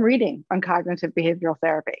do some reading on cognitive behavioral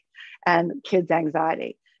therapy and kids'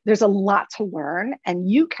 anxiety. There's a lot to learn, and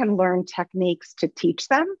you can learn techniques to teach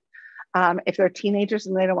them. If they're teenagers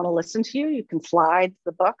and they don't want to listen to you, you can slide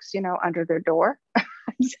the books, under their door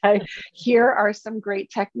and say, here are some great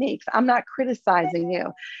techniques. I'm not criticizing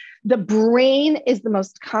you. The brain is the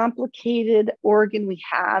most complicated organ we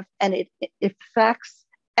have, and it affects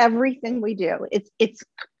everything we do. It's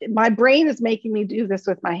my brain is making me do this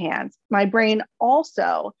with my hands. My brain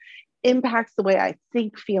also impacts the way I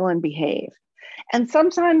think, feel, and behave. And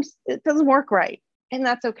sometimes it doesn't work right, and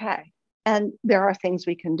that's okay. And there are things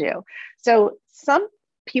we can do. So some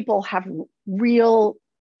people have real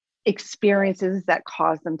experiences that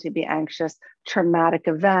cause them to be anxious, traumatic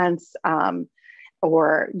events,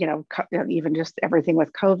 or even just everything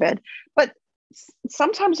with COVID. But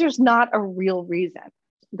sometimes there's not a real reason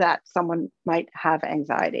that someone might have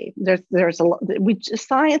anxiety. There's a lot.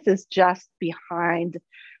 Science is just behind.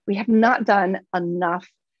 We have not done enough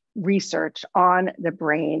research on the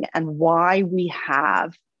brain and why we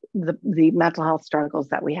have the mental health struggles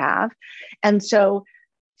that we have. And so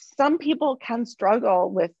some people can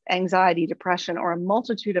struggle with anxiety, depression, or a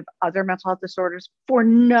multitude of other mental health disorders for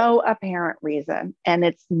no apparent reason, and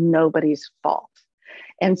it's nobody's fault.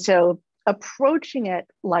 And so approaching it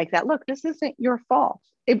like that, look, this isn't your fault.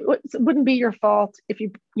 It wouldn't be your fault if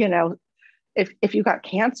if you got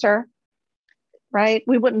cancer, right?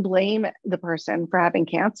 We wouldn't blame the person for having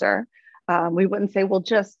cancer. We wouldn't say, well,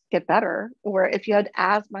 just get better. Or if you had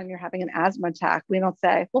asthma and you're having an asthma attack, we don't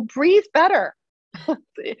say, well, breathe better.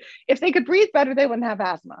 If they could breathe better, they wouldn't have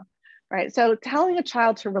asthma, right? So telling a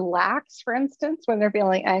child to relax, for instance, when they're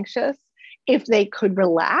feeling anxious, if they could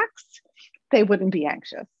relax, they wouldn't be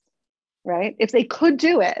anxious, right? If they could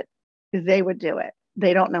do it, they would do it.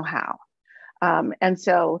 They don't know how. And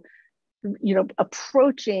so,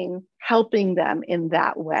 helping them in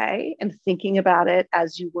that way and thinking about it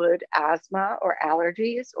as you would asthma or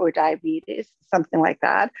allergies or diabetes, something like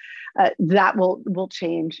that, that will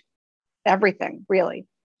change everything, really.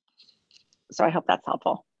 So I hope that's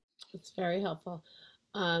helpful. It's very helpful.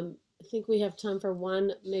 I think we have time for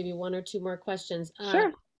maybe one or two more questions.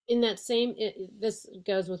 Sure. In that same, this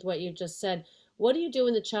goes with what you just said. What do you do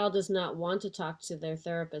when the child does not want to talk to their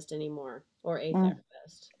therapist anymore or a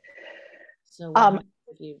therapist? So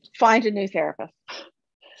find a new therapist.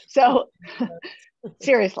 So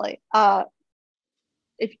seriously,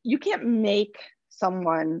 if you can't make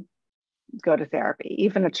someone go to therapy,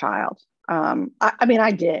 even a child. I mean,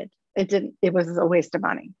 I did. It was a waste of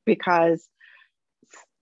money because,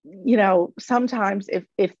 sometimes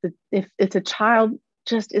if it's a child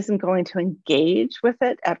just isn't going to engage with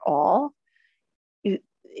it at all,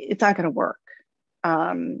 it's not going to work.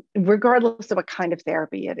 Regardless of what kind of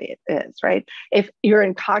therapy it is, right? If you're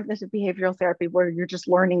in cognitive behavioral therapy where you're just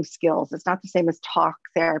learning skills, it's not the same as talk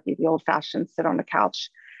therapy, the old fashioned sit on the couch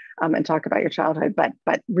and talk about your childhood,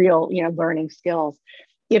 but real, learning skills.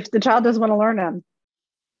 If the child doesn't want to learn them,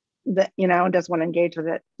 and doesn't want to engage with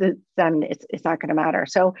it, then it's not going to matter.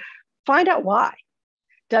 So find out why.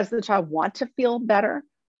 Does the child want to feel better?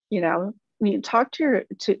 You talk to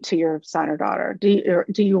your son or daughter.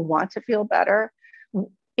 Do you want to feel better?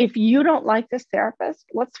 If you don't like this therapist,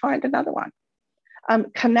 let's find another one.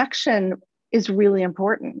 Connection is really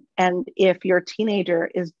important. And if your teenager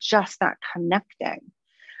is just not connecting,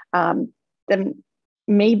 then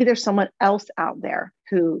maybe there's someone else out there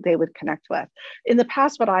who they would connect with. In the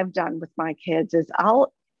past, what I've done with my kids is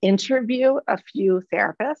I'll interview a few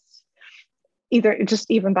therapists, either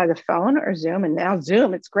just even by the phone or Zoom. And now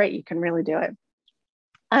Zoom, it's great. You can really do it.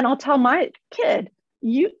 And I'll tell my kid,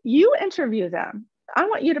 you interview them. I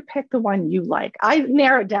want you to pick the one you like. I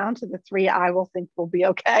narrow it down to the 3 I will think will be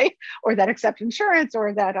okay, or that accept insurance,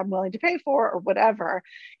 or that I'm willing to pay for, or whatever,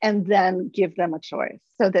 and then give them a choice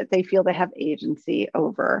so that they feel they have agency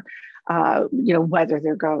over, whether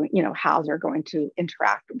they're going, how they're going to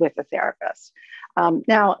interact with a therapist.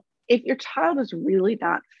 Now, if your child is really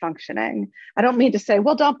not functioning, I don't mean to say,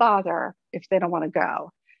 well, don't bother if they don't want to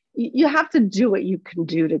go. You have to do what you can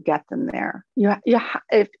do to get them there.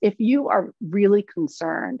 If you are really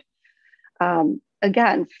concerned,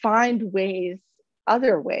 again, find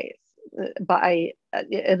other ways.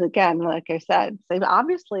 And again, like I said, say,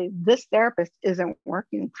 obviously this therapist isn't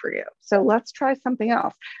working for you, so let's try something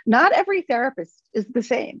else. Not every therapist is the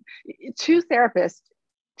same. 2 therapists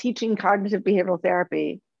teaching cognitive behavioral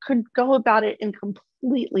therapy could go about it in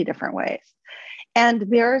completely different ways. And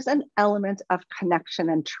there's an element of connection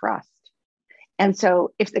and trust. And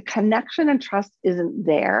so if the connection and trust isn't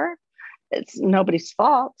there, it's nobody's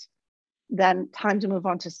fault, then time to move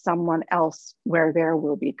on to someone else where there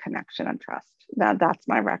will be connection and trust. That's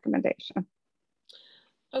my recommendation.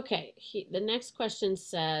 Okay, the next question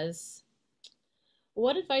says,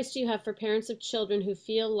 what advice do you have for parents of children who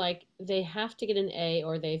feel like they have to get an A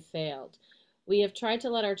or they failed? We have tried to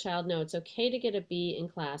let our child know it's okay to get a B in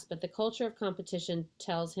class, but the culture of competition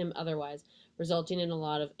tells him otherwise, resulting in a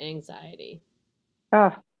lot of anxiety.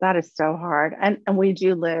 Oh, that is so hard. And we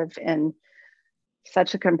do live in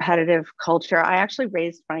such a competitive culture. I actually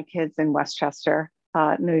raised my kids in Westchester,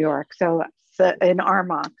 New York, so in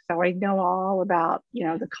Armonk. So I know all about,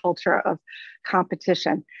 the culture of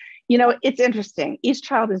competition. It's interesting. Each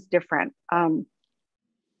child is different.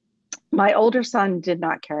 My older son did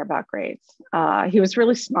not care about grades. He was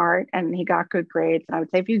really smart and he got good grades. And I would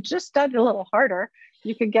say, if you just studied a little harder,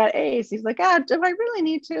 you could get A's. He's like, do I really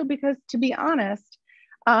need to? Because to be honest,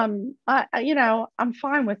 I'm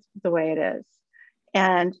fine with the way it is.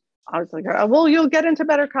 And I was like, oh, well, you'll get into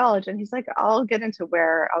better college. And he's like, I'll get into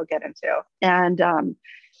where I'll get into. And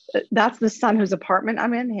that's the son whose apartment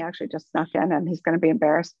I'm in. He actually just snuck in, and he's going to be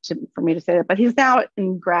embarrassed for me to say that, but he's now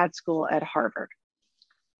in grad school at Harvard.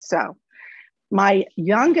 So my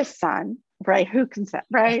youngest son, right, who can say,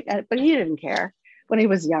 right, but he didn't care when he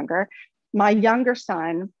was younger. My younger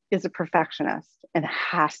son is a perfectionist and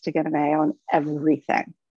has to get an A on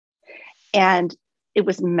everything. And it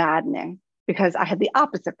was maddening because I had the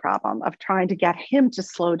opposite problem of trying to get him to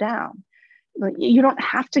slow down. You don't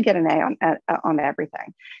have to get an A on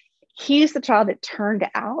everything. He's the child that turned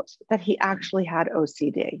out that he actually had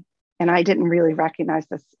OCD. And I didn't really recognize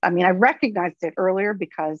this. I mean, I recognized it earlier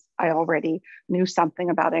because I already knew something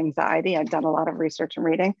about anxiety. I'd done a lot of research and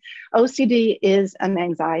reading. OCD is an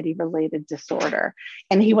anxiety-related disorder.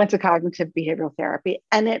 And he went to cognitive behavioral therapy,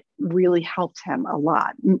 and it really helped him a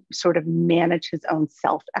lot, sort of manage his own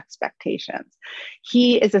self-expectations.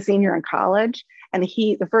 He is a senior in college. And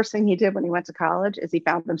the first thing he did when he went to college is he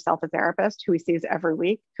found himself a therapist who he sees every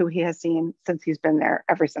week, who he has seen since he's been there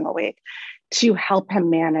every single week, to help him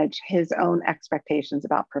manage his own expectations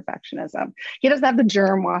about perfectionism. He doesn't have the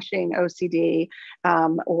germ washing OCD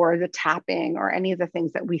or the tapping or any of the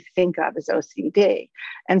things that we think of as OCD.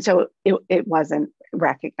 And so it wasn't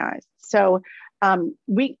recognized. So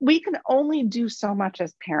we can only do so much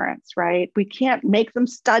as parents, right? We can't make them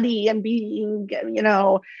study and be,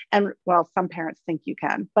 and well, some parents think you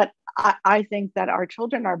can, but I think that our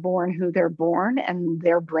children are born who they're born and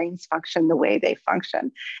their brains function the way they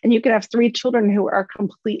function. And you can have 3 children who are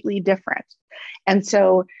completely different. And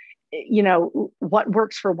so, what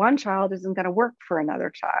works for one child isn't going to work for another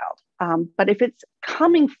child. But if it's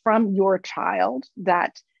coming from your child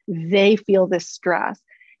that they feel this stress,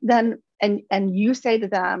 then and you say to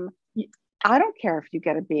them, I don't care if you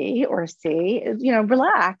get a B or a C,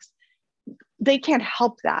 relax. They can't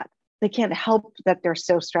help that. They can't help that they're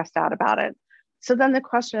so stressed out about it. So then the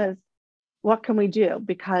question is, what can we do?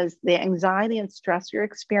 Because the anxiety and stress you're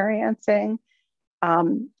experiencing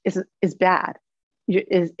is bad,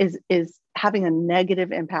 is having a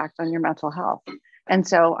negative impact on your mental health. And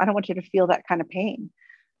so I don't want you to feel that kind of pain.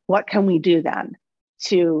 What can we do then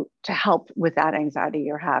to help with that anxiety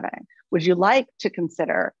you're having? Would you like to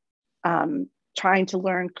consider trying to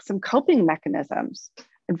learn some coping mechanisms?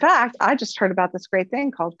 In fact, I just heard about this great thing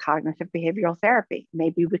called cognitive behavioral therapy.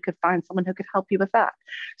 Maybe we could find someone who could help you with that.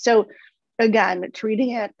 So again,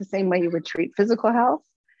 treating it the same way you would treat physical health,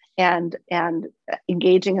 and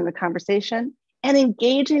engaging in the conversation, and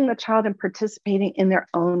engaging the child in participating in their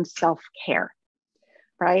own self-care,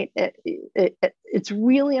 right? It's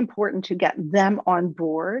really important to get them on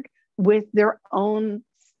board with their own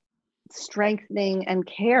strengthening and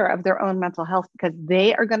care of their own mental health, because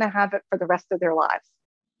they are going to have it for the rest of their lives,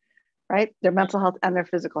 right? Their mental health and their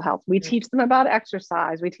physical health. We teach them about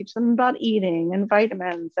exercise, we teach them about eating and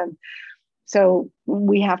vitamins. And so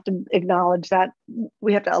we have to acknowledge that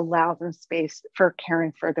we have to allow them space for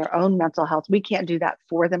caring for their own mental health. We can't do that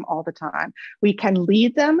for them all the time. We can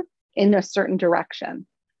lead them in a certain direction,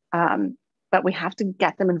 but we have to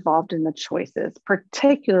get them involved in the choices,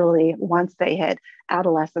 particularly once they hit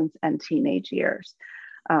adolescence and teenage years.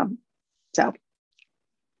 So.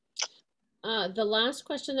 The last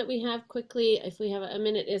question that we have quickly, if we have a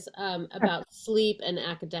minute, is about sleep and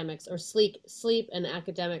academics, or sleep and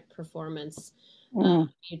academic performance.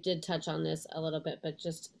 You did touch on this a little bit, but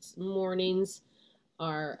just mornings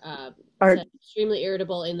are extremely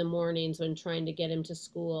irritable in the mornings when trying to get him to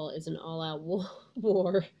school is an all-out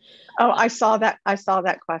war. Oh, I saw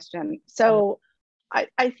that question. So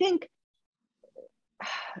I think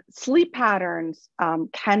sleep patterns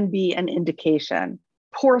can be an indication.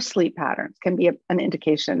 Poor sleep patterns can be an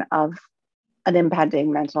indication of an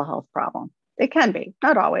impending mental health problem. They can be,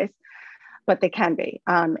 not always, but they can be.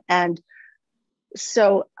 And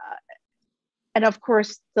so, and of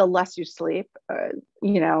course, the less you sleep, the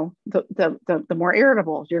more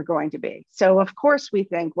irritable you're going to be. So of course we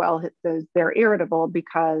think, well, they're irritable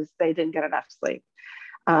because they didn't get enough sleep.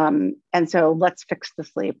 And so let's fix the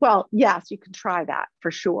sleep. Well, yes, you can try that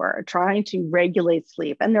for sure, trying to regulate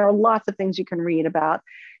sleep. And there are lots of things you can read about,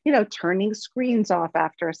 turning screens off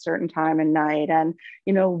after a certain time of night, and,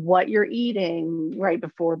 what you're eating right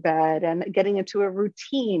before bed, and getting into a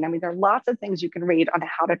routine. I mean, there are lots of things you can read on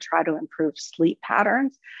how to try to improve sleep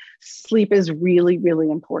patterns. Sleep is really, really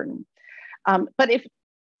important. But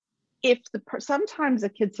sometimes a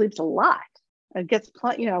kid sleeps a lot, it gets,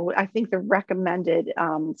 I think the recommended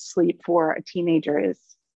sleep for a teenager is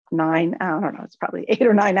 9, I don't know, it's probably 8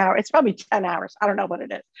 or 9 hours. It's probably 10 hours. I don't know what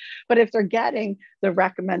it is. But if they're getting the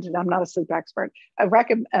recommended, I'm not a sleep expert, a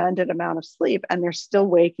recommended amount of sleep, and they're still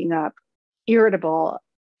waking up irritable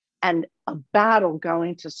and a battle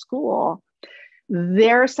going to school,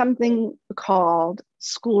 there's something called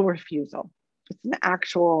school refusal. It's an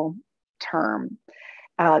actual term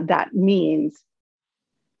that means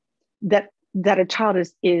that a child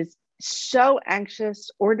is so anxious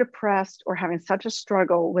or depressed or having such a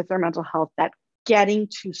struggle with their mental health that getting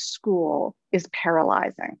to school is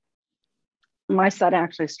paralyzing. My son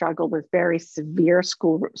actually struggled with very severe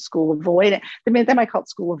school avoidance. They might call it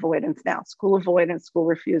school avoidance now. School avoidance, school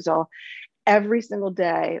refusal. Every single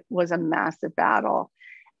day was a massive battle.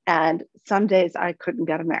 And some days I couldn't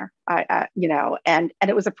get him there. And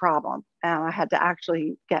it was a problem. I had to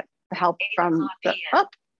actually get help from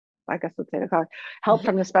I guess let's say help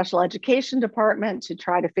from the special education department to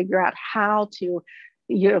try to figure out how to,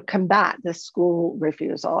 combat this school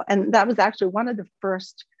refusal. And that was actually one of the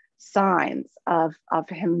first signs of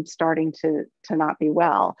him starting to not be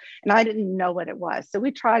well. And I didn't know what it was. So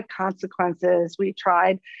we tried consequences, we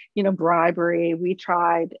tried, bribery, we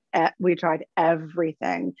tried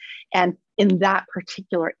everything. And in that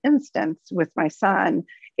particular instance with my son,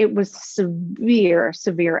 it was severe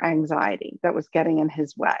anxiety that was getting in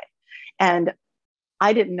his way. And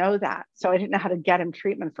I didn't know that. So I didn't know how to get him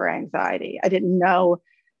treatment for anxiety. I didn't know,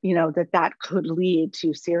 that could lead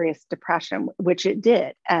to serious depression, which it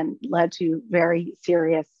did, and led to very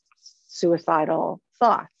serious suicidal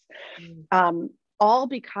thoughts. All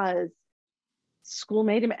because school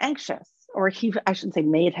made him anxious, or I shouldn't say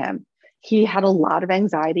made him. He had a lot of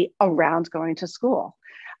anxiety around going to school.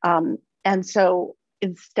 And so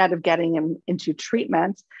instead of getting him into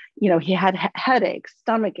treatment, he had headaches,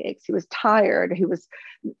 stomach aches, he was tired, he was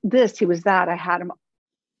this, he was that. I had him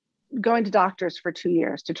going to doctors for 2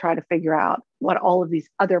 years to try to figure out what all of these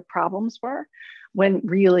other problems were, when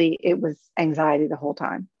really it was anxiety the whole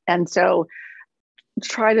time. And so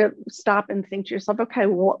try to stop and think to yourself, okay,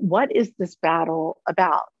 what is this battle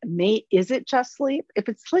about? Is it just sleep? If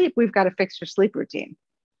it's sleep, we've got to fix your sleep routine,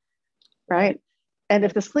 right? And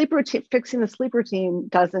if fixing the sleep routine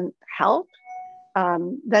doesn't help,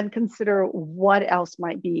 then consider what else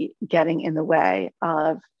might be getting in the way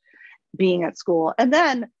of being at school. And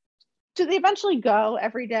then, do they eventually go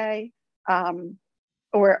every day?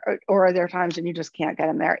 Or are there times when you just can't get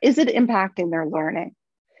them there? Is it impacting their learning?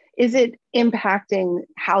 Is it impacting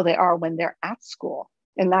how they are when they're at school?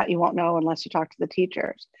 And that you won't know unless you talk to the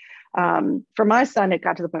teachers. For my son, it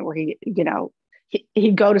got to the point where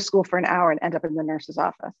he'd go to school for an hour and end up in the nurse's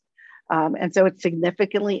office. And so it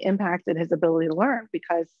significantly impacted his ability to learn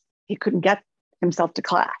because he couldn't get himself to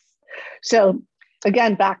class. So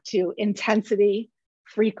again, back to intensity,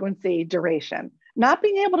 frequency, duration. Not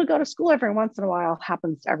being able to go to school every once in a while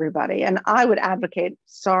happens to everybody. And I would advocate,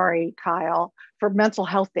 sorry, Kyle, for mental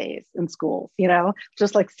health days in schools,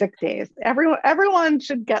 just like sick days. Everyone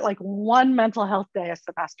should get like one mental health day a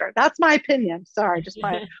semester. That's my opinion. Sorry, just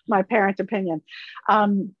my parent opinion.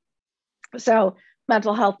 So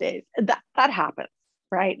mental health days, that happens,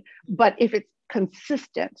 right? But if it's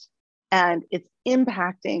consistent and it's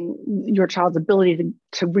impacting your child's ability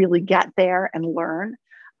to really get there and learn,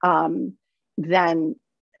 then,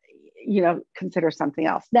 consider something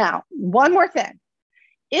else. Now, one more thing.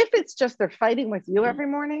 If it's just they're fighting with you every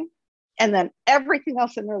morning and then everything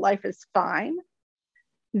else in their life is fine,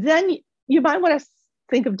 then you might want to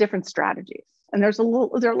think of different strategies. And there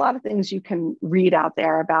are a lot of things you can read out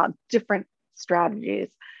there about different strategies.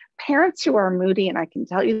 Parents who are moody, and I can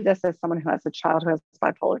tell you this as someone who has a child who has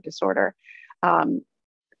bipolar disorder,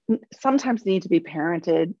 sometimes need to be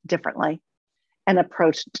parented differently and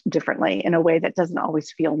approached differently in a way that doesn't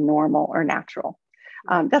always feel normal or natural.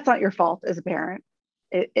 That's not your fault as a parent.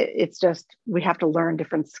 It's just we have to learn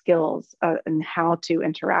different skills and how to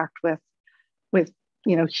interact with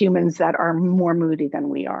humans that are more moody than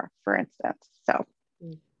we are, for instance. So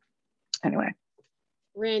anyway.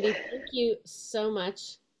 Randy, thank you so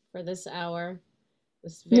much for this hour.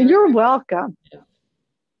 You're welcome.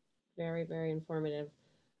 Very, very informative.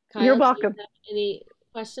 Kyle, you're welcome. Any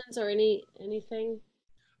questions or anything?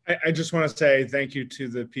 I just want to say thank you to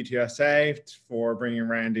the PTSA for bringing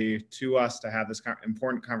Randy to us to have this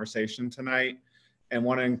important conversation tonight, and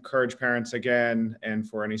want to encourage parents again, and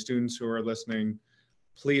for any students who are listening,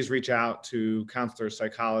 please reach out to counselors,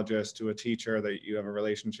 psychologists, to a teacher that you have a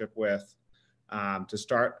relationship with, to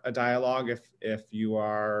start a dialogue if you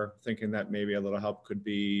are thinking that maybe a little help could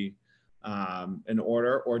be in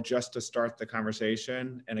order, or just to start the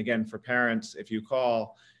conversation. And again, for parents, if you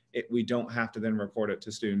call, we don't have to then report it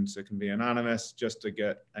to students. It can be anonymous just to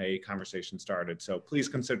get a conversation started. So please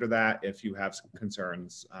consider that if you have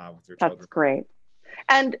concerns with your children. That's great.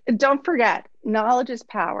 And don't forget, knowledge is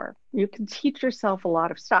power. You can teach yourself a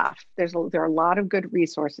lot of stuff. There are a lot of good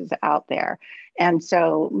resources out there. And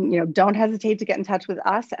so, don't hesitate to get in touch with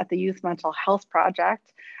us at the Youth Mental Health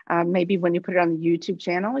Project. Maybe when you put it on the YouTube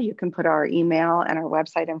channel, you can put our email and our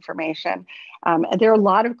website information. There are a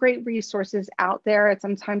lot of great resources out there. And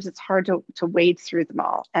sometimes it's hard to wade through them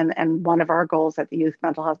all. And one of our goals at the Youth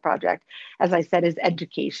Mental Health Project, as I said, is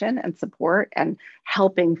education and support and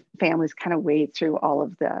helping families kind of wade through all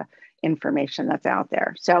of the information that's out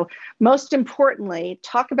there. So most importantly,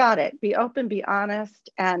 talk about it, be open, be honest,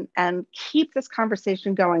 and keep this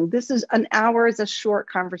conversation going. An hour is a short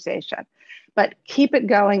conversation, but keep it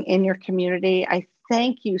going in your community. I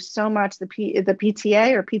thank you so much, the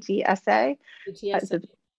PTA or PTSA,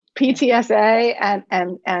 PTSA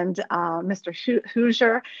and Mr.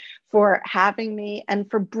 Hoosier for having me and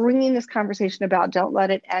for bringing this conversation about. Don't let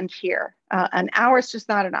it end here. An hour is just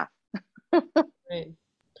not enough. Right.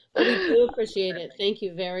 Well, we do appreciate it. Thank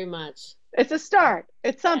you very much. It's a start.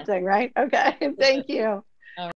 It's something, right? Okay. Thank you.